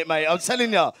in a minute, mate. I'm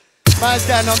telling ya. Man's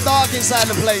down, I'm dark inside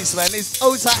the place, man. It's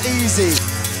outside easy.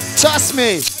 Trust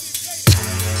me.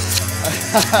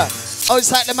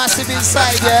 Outside the massive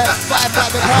inside, yeah.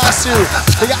 5 the past you.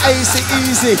 We got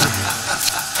EAZY.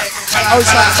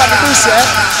 Outside Funny Moose, yeah.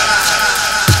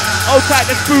 Outside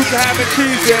the spooky ham and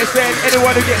cheese, yeah. Saying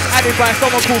anyone who gets added by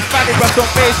someone called Fanny Rush on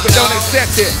Facebook don't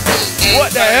accept it. What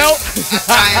the hell?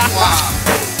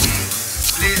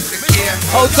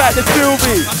 Outside the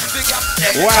Sylvie.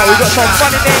 Wow, we got some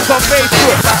funny names on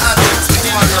Facebook.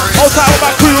 Outside all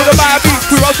my crew, all the my beat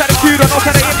crew. Outside the crew,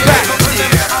 outside the impact.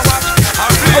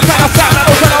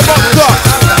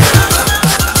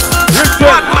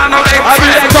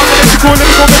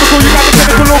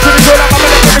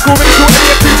 medical,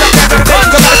 medical,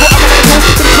 medical,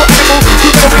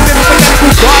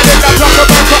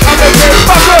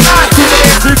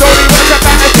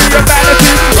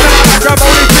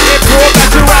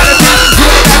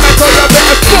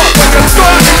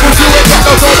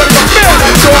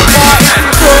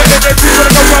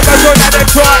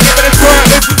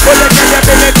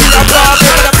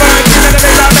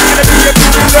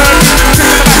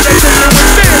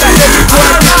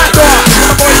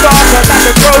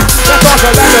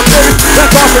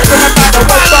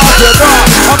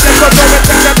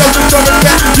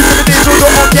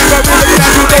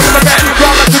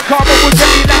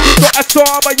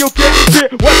 you get shit,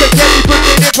 once again you put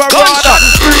me in Verona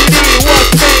 3D,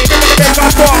 what's me? Never make my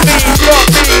thought me, not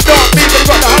me, not me. But you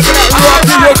got the hunger that rock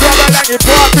me, you're grabber like it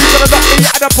party. Gonna knock me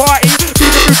at the party,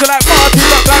 beat the future like Marty.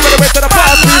 Not blind when I went to the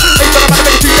party. Ain't gonna matter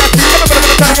make you nasty, never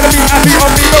gonna try to be happy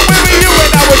on me. But where were you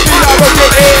when I was in, I was in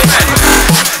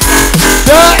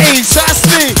Dirty, trust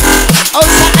me.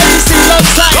 Outside AC,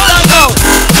 alongside Dango.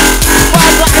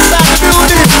 Five like inside the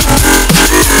building.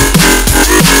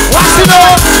 What's it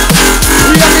on?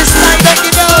 We on this night that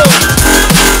you know.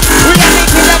 We are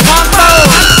making a combo.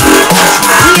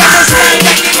 We on this night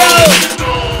that you know.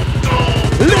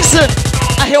 Listen,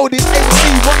 I held this MC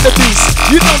wannabes.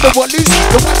 You know the wallies.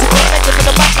 The ones who got naked in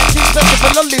the back that keep special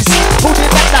for lollies.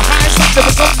 Holding at the highest up, there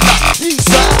was on the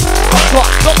pizza. Hot rock,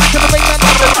 got back to the main man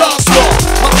on the dance floor.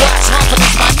 Hot rock's half of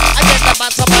this man. I get the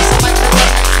man, some man, the next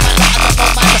man that I don't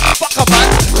know man. Fuck a man.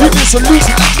 You do some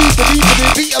losing like me, believe in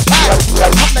it, beat a pad.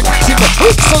 I'm the catching the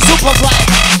hoops on super fly.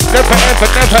 Never ever,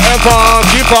 never ever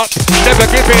give up, never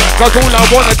give in. Cause all I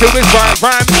wanna do is write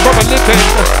rhymes from a living.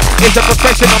 It's a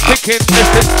profession I'm picking. This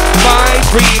is my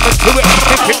dream until it I'm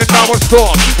picking. And now I'm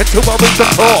strong until I reach the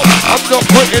top. I'm not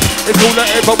quitting, it's all I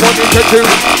ever wanted to do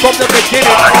from the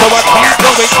beginning. So I keep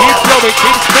going, keep flowing,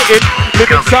 keep spitting.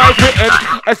 Live inside written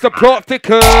as the plot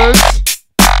thickens.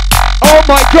 Oh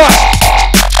my God!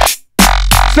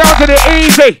 Sounds of it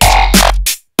easy.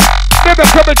 Never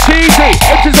coming cheesy.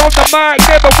 If it's on the mic,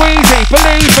 never wheezy.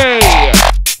 Believe me.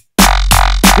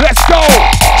 Let's go.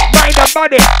 Mind the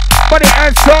money, money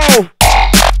and soul.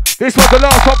 This was the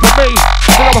last one for me.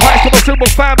 Then I'm high to my simple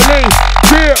family.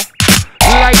 Yeah.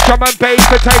 Like drum and bass,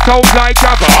 potatoes like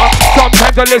Jabba.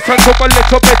 Sometimes I listen to a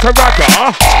little bit of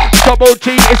ragga. Double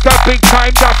G is the big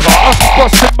time dapper.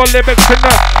 Busting my lyrics in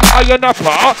the iron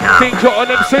upper. Think you're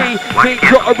an MC, think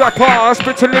you're a rapper.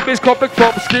 Spit a lyrics coming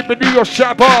from skimming your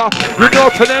shabba. You're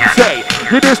not an MC,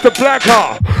 you're just a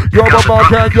blacker. You're a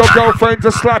marker and your girlfriend's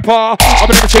a slapper. I'm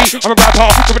an MC, I'm a rapper.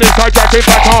 With an inside jack in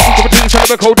backer. With a piece of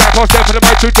lyrical dapper. Step in the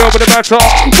mic to deal with the matter.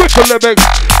 With the lyrics,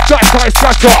 die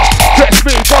scatter. Dress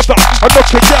me, brother. I'm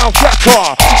knocking down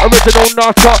flatter. Original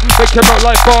nutter, they came out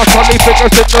like barter. Leave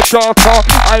fingers in the charter.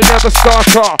 I never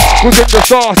starter, was in the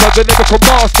starter. The lyrical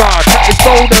master, that is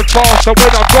golden faster.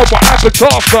 When I go, what happens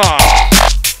after?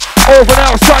 Over and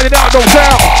out, signing out, no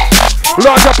doubt.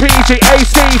 Larger PG,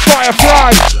 AC,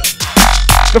 Firefly.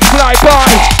 The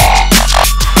flyby.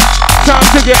 Time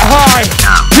to get high.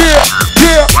 Yeah,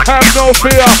 yeah, have no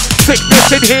fear.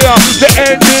 Sickness in here, the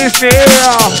end is near.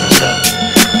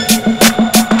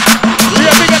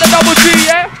 Yeah, we got a double G,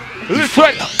 yeah?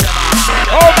 Listen.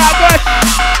 Oh my gosh.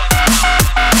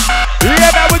 Yeah,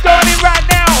 man, we're going in right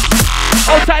now.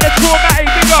 Outside the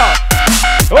traumatic, bigger.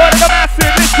 Oh, the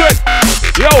massive, listen.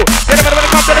 Yo, they're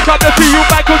gonna come to see you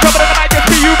back. Who's coming to the mic, just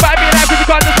see you back. Me and I, cause you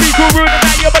can't just speak who ruin the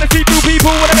night. You're gonna see two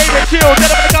people when they get killed. They're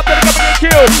gonna come and get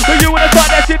killed. So you wanna start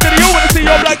that shit, then you wanna see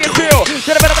your blood get spilled.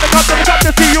 They're gonna come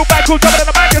to see you back. Who's coming to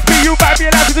the mic, just see you back. Me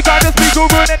and I, cause you can't just speak who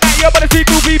ruin the night. You're gonna see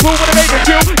two people when they get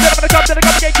killed. They're gonna come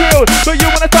and get killed. So you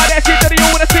wanna start that shit, then you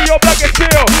wanna see your blood get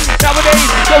spilled.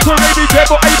 Nowadays, go to Rave, be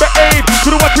careful, aim and aim.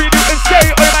 Do what we do and say,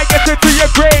 or you might get sent to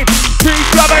your grave. Peace,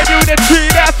 love and unity,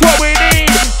 that's what we need.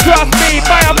 Trust me,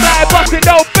 Firefly, busting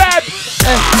no bad.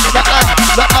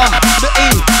 The R, the E,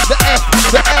 the F,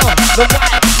 the L, the Y,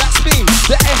 that's me.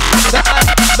 The F, the I,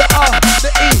 the R, the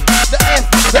E, the F,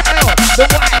 the L, the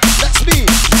Y, that's me.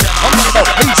 I'm not no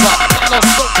hater, I'm no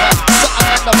smoker,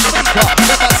 something like no faker,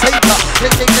 never taker. They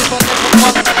never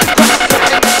one.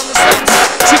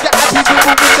 She got happy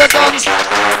people with their guns.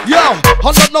 Yo,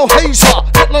 I'm not no hater,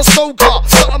 not no smoker,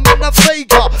 something like no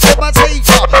faker, never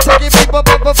taker. Taking people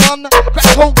for fun, crack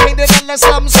cocaine in the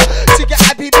slums. She got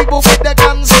happy people with their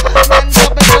guns. Man's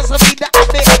up and just be the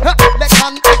habit. They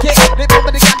can't take it. They put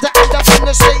me the gun to end up in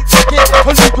the straight ticket.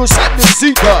 Illegal sadness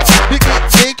seeker. Big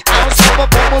house, some of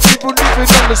more people living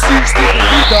on the streets, living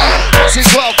leader. She's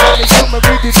well, calling you, I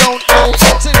really don't know.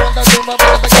 Say what I do, my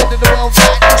brother, get in the world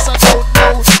back. Yes, I don't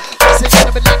know. What's it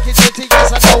gonna be like in 20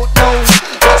 years? I don't know.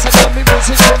 What's it gonna be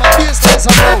music in my business?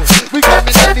 I know. We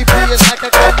coming in the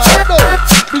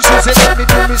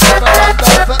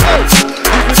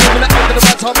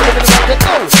it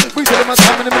go. We tell them I'm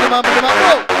coming in the minimum.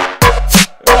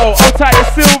 Oh, hold tight to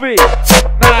Sylvie.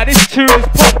 Nah, this tune is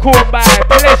popcorn by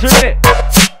pleasure, innit?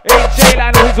 Ain't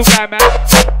J-Line or Hizzle guy, man.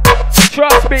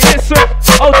 Trust me, listen.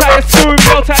 Hold tight to Sylvie,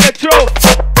 hold tight to Joe.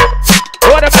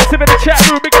 All the massive in the chat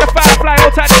room, making the firefly,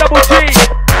 hold tight to Double G.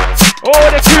 All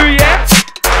the crew, yeah?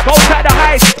 Hold tight the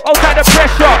heist, hold tight the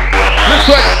pressure.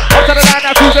 Listen, hold tight the line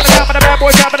now, cruise on the cam of the bad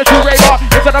boy, jam of the true raver.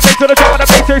 Into the face to the top of the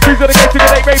face, so trees of the gate to the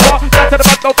late raver. Down to the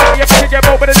bus, no funny, if you can get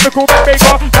more, but it's the cool man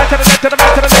raver. Down to the left, to the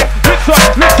right, to the left.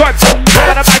 Listen, roll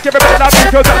on the back, everybody now,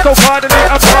 because I'm so hardly,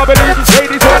 I'm hardly.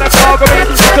 Ladies wanna cargo me,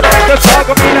 to the right, the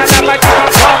cargo me, and I'm like, I'm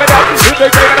carving up. If they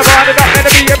bring the body up,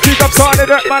 enemy MCs, I'm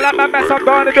carving up. Man, like my mess, I'm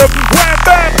burning up. Wham,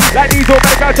 bam! Like these all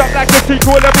make I jump like a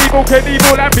sequel. The people can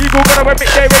evil, and people gonna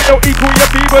admit there ain't no equal. Your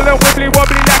people and wibbly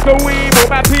wobbly like a weevil.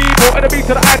 My people, and the B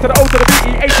to the I to the O to the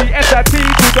B, E, A, T, S, I, T,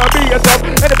 to the B yourself.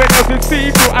 Anything else is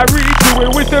see-through. I read you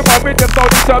with wisdom, I'm with them, so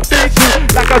need some teach you.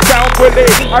 Like a sound bully,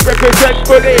 I represent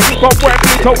fully. From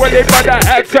Wembley to Willie, but the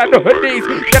hats and the hoodies.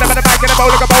 Get them in the back, get them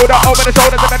out like a boulder. Over the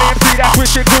shoulders and the MC that's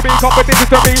wishing to be competition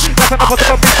to me. That's enough for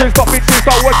some bitches, stop bitches,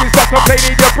 stop working, stop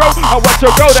complaining, your bro. I watch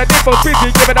you go, that nipple's busy,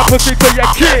 giving a pussy to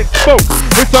your kids. Boom,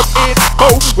 it's some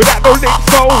info without no link,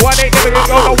 so one ain't never gonna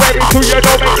go nowhere into you.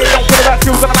 Don't make it, don't put about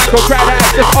skills on the micro crowd.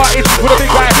 This artist with a big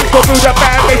guy, so through the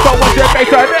band, they don't want your face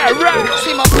on that right.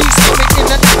 See my piece coming in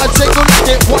and out, I jingle like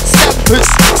it, what's campus?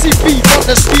 See beef on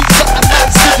the streets, that a man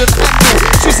shouldn't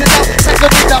handle. Choosing out,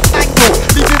 second in that angle,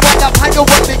 leaving one up, hang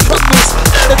when it crumbles.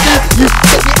 The day you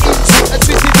get it into a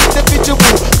twisted individual,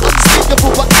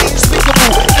 unspeakable but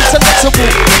unspeakable, intellectual,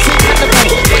 it's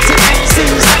incredible, it's an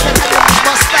MC's like an animal,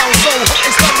 my style so hot,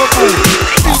 it's lovable,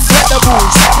 incredible,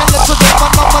 second letter than my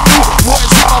mama knew,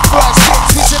 words in my first hit,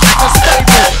 twitching like a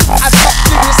stable, I got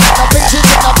lyrics like a painting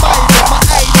in the Bible, my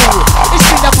idol, it's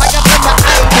been a fire from the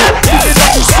idol, living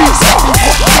on the streets like me,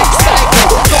 what next cycle,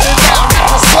 going down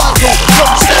like a circle,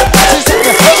 from step matches in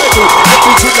the hurdle,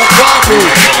 looking to the barbie,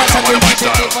 my time they want to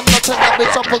give a nut and now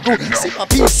it's up a go, see my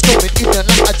piece coming in and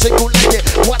out, I jingle like it,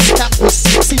 what's campus,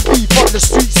 see beef on the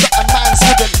streets that a man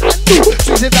shouldn't handle,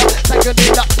 choosing out, tagging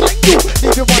in that angle,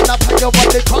 leaving one up higher when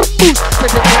they crumbles,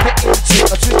 taking it into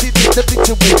a twisted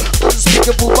individual,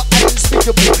 unspeakable but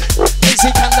unspeakable, easy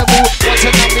cannibal,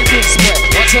 watching on me big spread,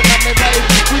 watching on me rave,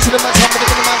 we to the man, to the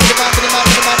man, to the man, to the man,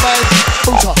 to the man, rave,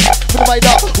 Uta, to the right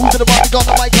up, who to the bar, we got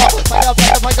the mic up, fight up,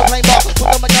 plane bar, put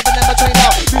on my cabin and my train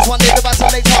up, this one did the battle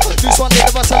later, this one did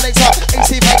the battle later,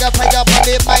 AC play up on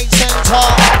the mic center.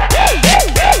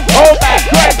 Oh my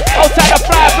God, outside the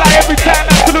fly every time,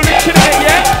 absolutely killing it,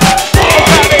 yeah?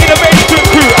 Outside the innovation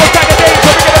crew, outside the days, so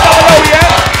we get a double O, yeah?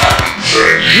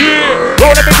 Yeah,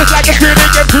 roll the business like a critic,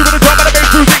 and prove the drum of the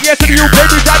bass music, yes to the UK,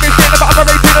 we drive it, stand about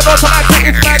operating, and automatic,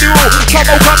 it's manual,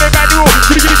 coming manual,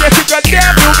 gonna get it, yes,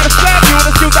 damn, you're gonna slam you,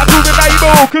 the skills are proving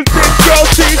valuable, cause this girl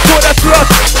sees for the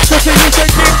thrust, cause they used to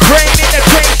get brain in the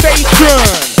train station.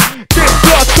 This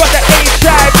girl's got the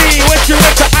HIV when she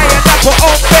went to Iron Apple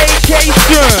on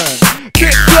vacation.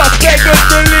 This girl's beggars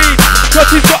to leave, cause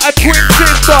she's got a twin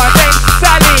sister named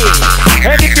Sally.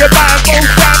 And if you're buying both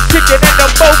damn chicken and the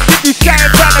both if you shine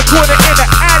down the corner in the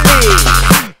alley.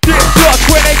 This girl's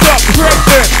when they got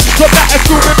pregnant, so that a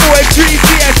school before a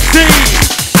GCSE.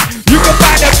 You can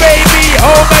find a baby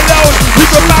home alone, you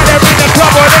can find her in the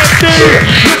club on MD.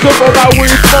 Listen for my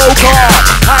weed smoker,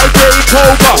 high grade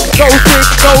coca, no six,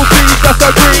 no seeds, that's a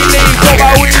green leaf. For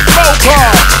my weed smoker,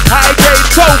 high grade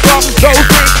coca, no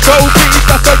six, no seeds,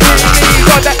 that's a green leaf.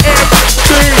 On the MC,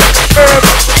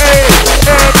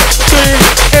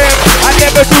 I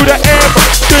never do the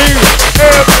MC,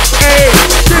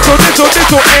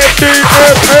 Dizzle, MD,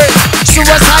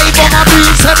 Suicide on my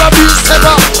beats, ever.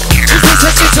 Is this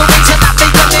a situation that they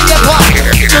done in your part?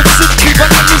 Don't sit people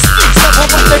on the streets, never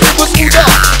want them to was moved up.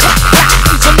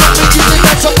 It's a number, you think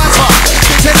that's a matter.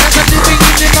 This is as a living,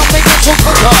 you did not make it so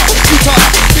conquer. You talk,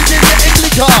 you did it in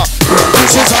liquor.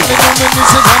 This is on the moment,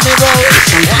 this is on the road.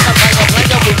 Wanna play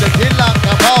with the killer,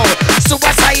 come on.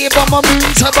 Suicide on my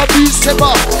beats,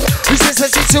 ever. This is a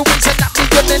situation that they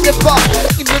done in your part.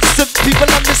 Innocent people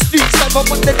on the streets, never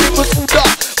want them to was moved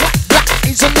up.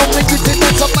 It's a number, you did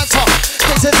not matter.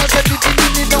 This is as a living, you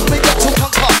did not make it so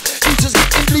conquer. You just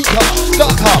getting bleaker,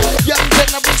 darker. Young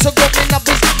generation growing up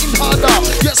is getting harder.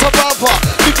 Yes, a brother,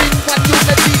 living one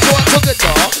unity to a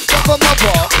together. Brother,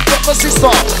 brother,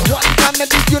 sister. One family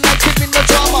united in the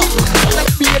drama.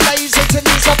 Let's be alive, and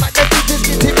it's a fact that it is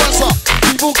getting worse.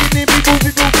 People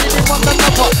killing one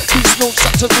another. There's no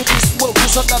such a good this world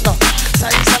is another.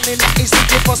 Times and in is the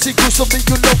gift for secrets of being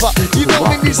your lover. You know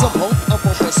we need some hope, a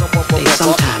professor,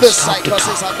 the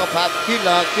psychosis on the path,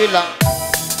 killer.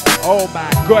 Oh my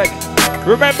god.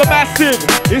 Remember Massive,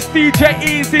 it's DJ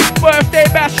EAZY'S birthday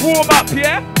bash warm up,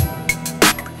 yeah?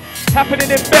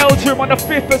 Happening in Belgium on the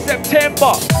 5th of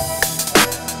September.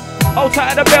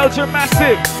 Outside of the Belgium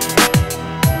Massive.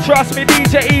 Trust me,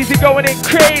 DJ EAZY going in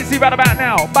crazy right about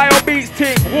now. Bio Beats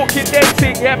ting, walking dead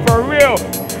ting, yeah, for real.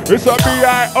 It's a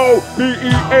B-I-O-B-E-A-T-S,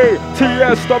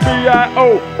 the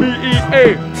B-I-O-B-E-A-T-S,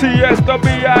 the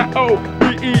B-I-O-B-E-A-T-S.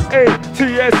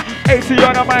 AC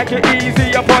on the mic, and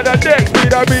EAZY up on the deck. Be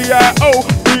the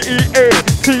B-I-O-B-E-A-T-S,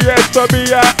 the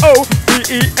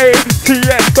B-I-O-B-E-A-T-S,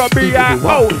 the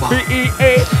B-I-O-B-E-A-T-S.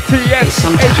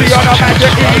 AC on the mic,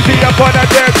 and EAZY up on the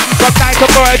deck. From 9 to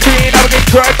 13, I was in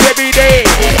church every day.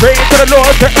 Praying to the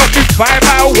Lord to help me find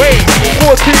my way.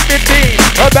 14,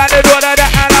 15, about the door of the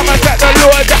Alamo, at the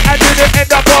Lord that I didn't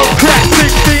end up on crack.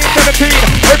 16, 17,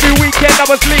 every weekend I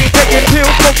was lean, taking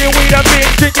pills, smoking weed, and being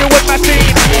drinking with my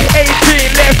scene. 18,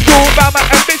 left school by my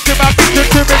ambition, my vision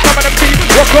to become an MC.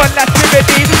 Work on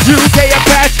activity, UK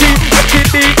Apache,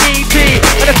 MTD-ET,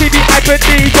 and the CD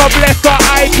hyper-D, God bless the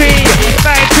IP.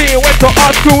 19, went to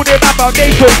art school in my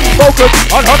foundation, focus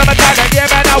on my talent, yeah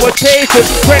man I was patient.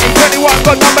 20, 21,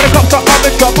 got some of the cops are on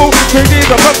the trouble. 20s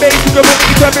are from base, you can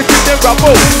really determine to the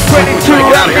rubble. 22,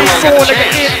 I'm in school, like an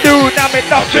Hindu, now I'm in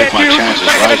nothing new.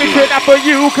 But I'm gonna be turn out for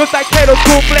you, cause I can't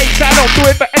school place. I don't do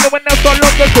it for anyone else, no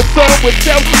longer concerned with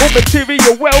self or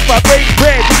material wealth. I break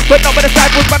bread, but none of the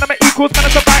disciples, man, I'm equals, man,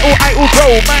 I'm survival, I will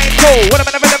grow, mind cold. When I'm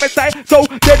in the side, so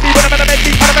deadly, when I'm in the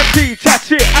mentee, I'm MC, chat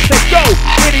shit, I say go.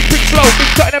 Any big flow, big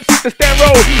cutting them teeth to stand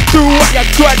roll. Do what you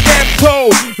goddamn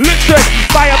told. Listen,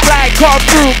 firefly, come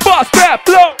through, bust that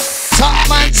flow. Top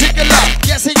man jiggler,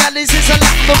 yes he got this is a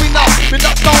lot but we not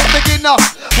beginner.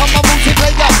 I'm a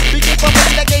multiplayer, begin from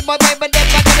the game my name and then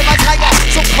my name my tiger.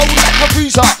 So cold like a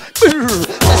freezer.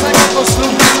 Yes I go slow,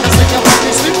 I sing about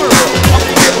this river. I'm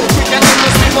the quick and then the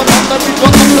steamer on the river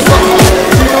on the bottom.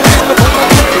 You know in the bottom,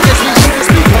 yes we shoot the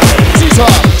speaker. Caesar,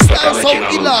 style so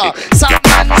killer. Top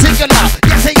man jiggler,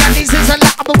 yes he got this is a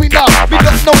lot but we not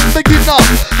beginner.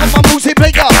 I'm a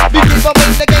multiplayer, begin from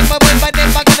the game my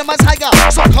name and my tiger.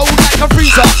 So cold like a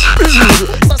freezer.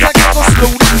 Starts like I go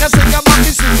slow like I sing I'm on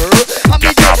this river. I'm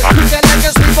the girl, quick and like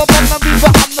a sleeper on the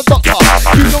river. I'm the doctor.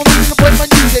 You don't need to play my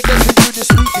music, get into the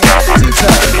speaker.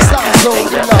 Teacher, style so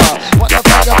killer. What the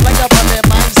fuck I play up on their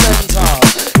mind center.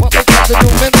 What we got to do,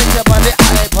 we make your body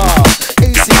hyper.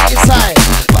 AC inside,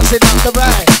 passing up the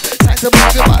ride. Time to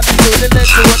move your body to the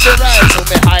left to the right. So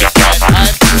me hype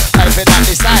it on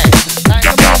the side. Time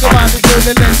to move your body to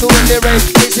the left to the right.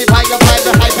 AC hype it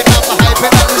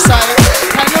on the side.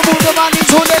 Time to move your body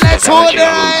to the left to the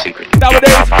right.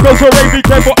 Nowadays, go to Rave, be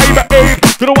careful, aim at aim.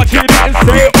 You know what you didn't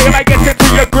say, or you might get sent to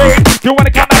your grave. You wanna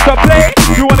come out to play?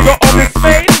 You wanna go on this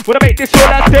main? Wanna make this your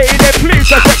last day? Then please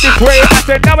just check this way. I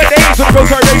said nowadays, go to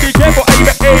Rave, be careful, aim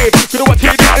at aim. You know what you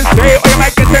didn't say, or you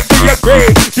might get sent to your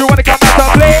grave. You wanna come out to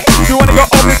play? You wanna go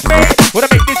on this main? Wanna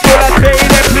make this your last day?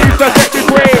 Then please just check this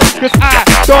way. Cause I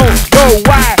don't know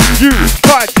why you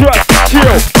can't just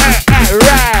chill and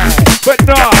ride. But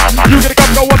nah, you gonna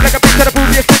come go up like a bitch to the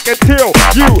booty and stick until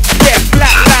you get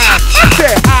flatline. I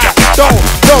said I don't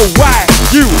know why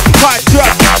you can't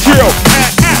just chill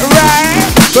and ride.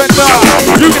 But nah,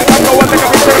 you gonna come go up like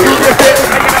a bitch to the booty and stick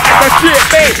and shit,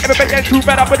 mate. Everybody gets too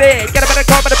bad up in there. Get a better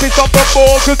car, better piss off the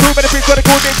ball. Cause too many piss for the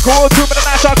golden core. Too many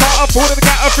nights I can't afford and I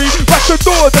can't free. Rush the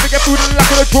doors, let me get food in the lock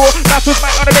of the drawer. That's what's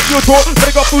might wanna make you a tour. But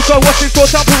I got food, so what's this door?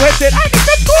 Shampoo head said, I think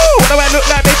that's cool. What do I look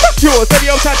like, mate? Fuck yours. Steady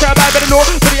old time, try to buy better law.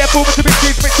 But yeah, fool, to be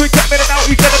cheese, mix with cat, and now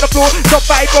he's dead on the floor. Top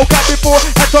 5, go cat before.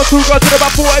 And so 2 girls to the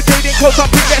bar 4. And trading close up,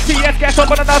 bring that CS gas up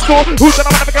on another store. Who's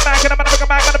gonna motherfucker man? Gonna motherfucker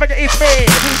man? Motherfucker, it's me.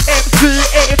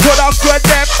 MC8, put on good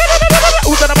them.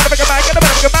 Who's gonna motherfucker man? Gonna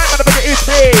motherfucker man? Motherfucker, it's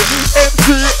me.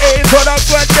 MC8, put on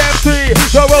good them.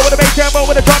 So roll with the bass, roll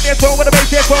with the drum, yes, roll with the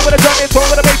bass, yes, roll with the drum, yes, roll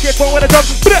with the bass, yes, roll with the drum.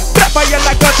 Fire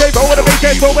like a tape, roll with the bass,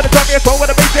 yes, roll with the drum, yes, roll with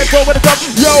the bass, yes, roll with the drum.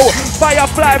 Yo,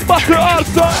 Firefly, bust it up,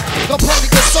 son. The plenty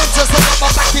of songs just like my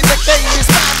back in the game is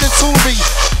standing to me.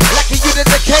 Like a unit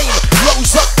that came,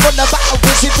 rose up from the battle,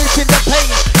 busy breathing the pain.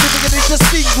 Living in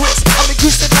indistinguished, I'm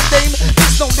increasing my name.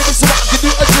 There's no limits to what I can do,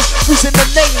 I'm just losing the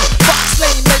name. Fast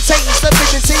lane, maintain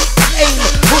stability and aim.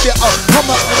 Put it up, come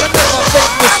up, and I never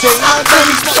fake this game. I'm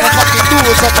very smart, I'm fucking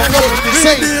doers up, I'm going to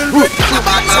say.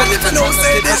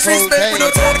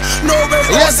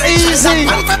 Yes, easy.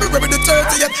 I'm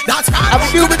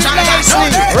doing it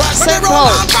nicely.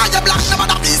 Roughtempo.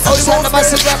 Only one of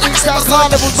us in that freestyle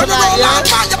carnival tonight, yeah?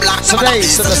 Today,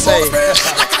 should I say? Yeah.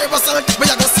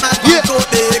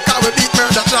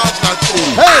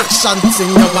 Hey,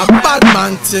 Shanting, you're a bad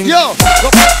man thing. Yo,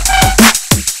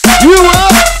 you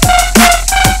up?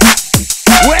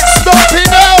 We're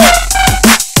stopping out.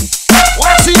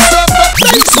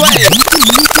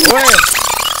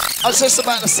 I was just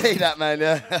about to say that, man.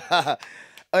 Yeah.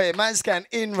 Oh, yeah, man's getting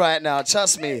in right now.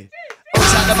 Trust me.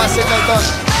 Outside the massive no done.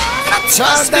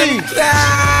 Trust me.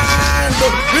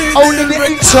 Only the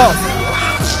intro.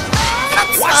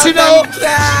 Watch it out.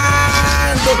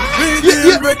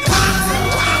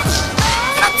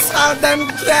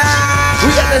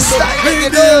 We at the start, you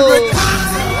know.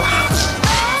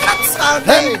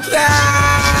 Hey. Yeah.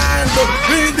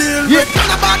 A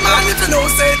bad man if you know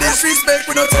say disrespect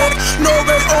we no talk. No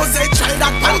way oh say try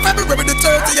that man February the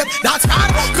 30th. That's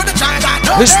bad. Coulda tried that.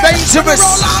 It's dangerous.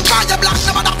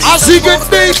 As you get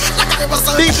deep,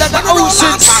 deep like the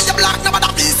oceans.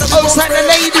 Outside the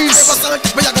ladies.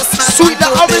 Sweet the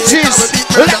oranges.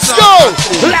 Let's go.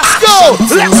 Let's go.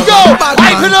 Let's go.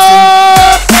 Hype it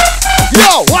up.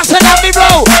 Yo, what's it on me,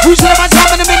 bro? Who's in my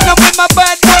time in the middle with my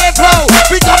bad boy flow?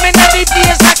 We coming at the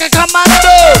place like a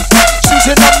commando.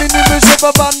 Shooting on me, numerous of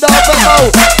a band of a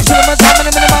bow. Shooting my time in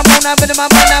the middle of my moon, I've been in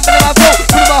my mind, I've been in my flow.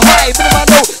 Been in my high, been in my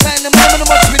low. Time in the middle,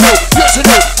 much me know. Yes, you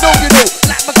know, no, you know.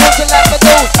 Like my culture, like my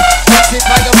dough. This is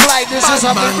like a flight, this is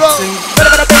how we roll. Better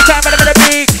than a big time, better than a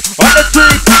big. On the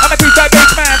street, I'm a two-side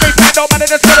bass man. Bass man, don't matter,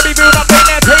 that's gonna be real. I'm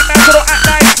playing that tape, man, so don't act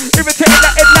nice. Irritating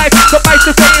that in life. Suffice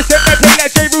to say, instead they play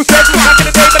like J. Rue said. Back in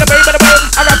the day, but a bone.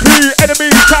 RIP,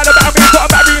 enemies, trying to battle me, so I'm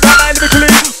battering on my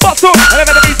lyrically. Bust up, and I'm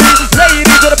enemies, ladies,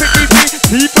 wanna pick these beats.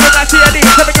 People in my CID,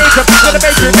 segregation, gonna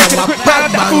make it, making a quick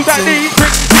round, that fools I need.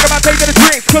 Think about taking the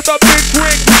drinks, cause I'm big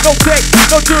drink. No sex,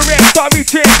 no duress, start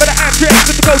reaching for the address,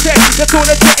 with the go test. That's all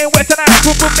that's getting wet tonight.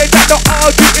 Boom, boom, they got no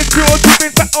argue, it's pure,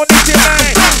 dripping back on this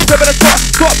line. Seven o'clock,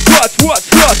 what's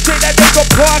trust? Say that they got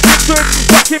Parkinson's,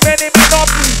 fucking many men up.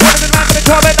 One of the line for the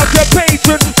comment of your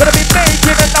patron. Gonna be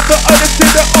making enough for others to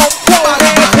the on phone.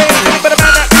 But a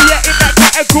man that be in that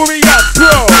category of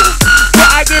pro. But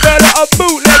I give a lot of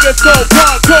bootleggers, so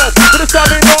can't cope. But it's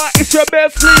all in on, it's your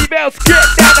best females. Get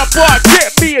down the bar,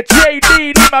 get me a JD.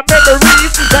 Need my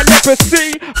memories, that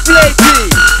leprosy, flaky.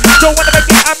 Don't wanna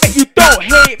forget, I mean you don't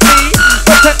hate me.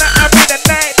 But tonight I be the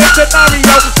night, the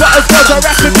scenario. But as well as I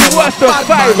rap to do what's the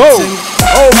 5-0.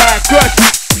 Oh my gosh.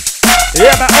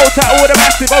 Yeah, man, outside all the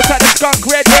massive, outside the skunk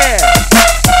red hair.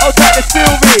 Outside the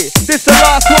Sylvie. This the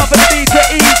last one for the DJ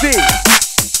Easy.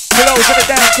 Closing it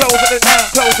down, closing it down,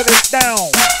 closing it down.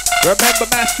 Remember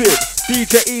massive,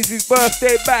 DJ Eazy's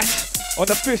birthday bash on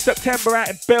the 5th September out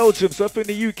in Belgium. So if you're in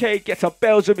the UK, get to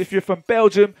Belgium. If you're from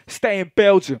Belgium, stay in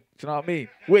Belgium. Do you know what I mean?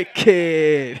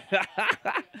 Wicked.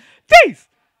 Jeez.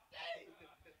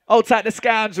 Outside the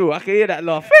scoundrel. I can hear that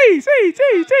laugh. Jeez.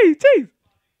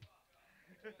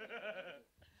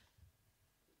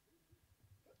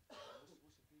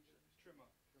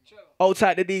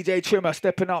 Outside the DJ Trimmer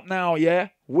stepping up now, yeah?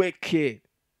 Wicked.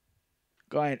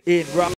 Going in, rough.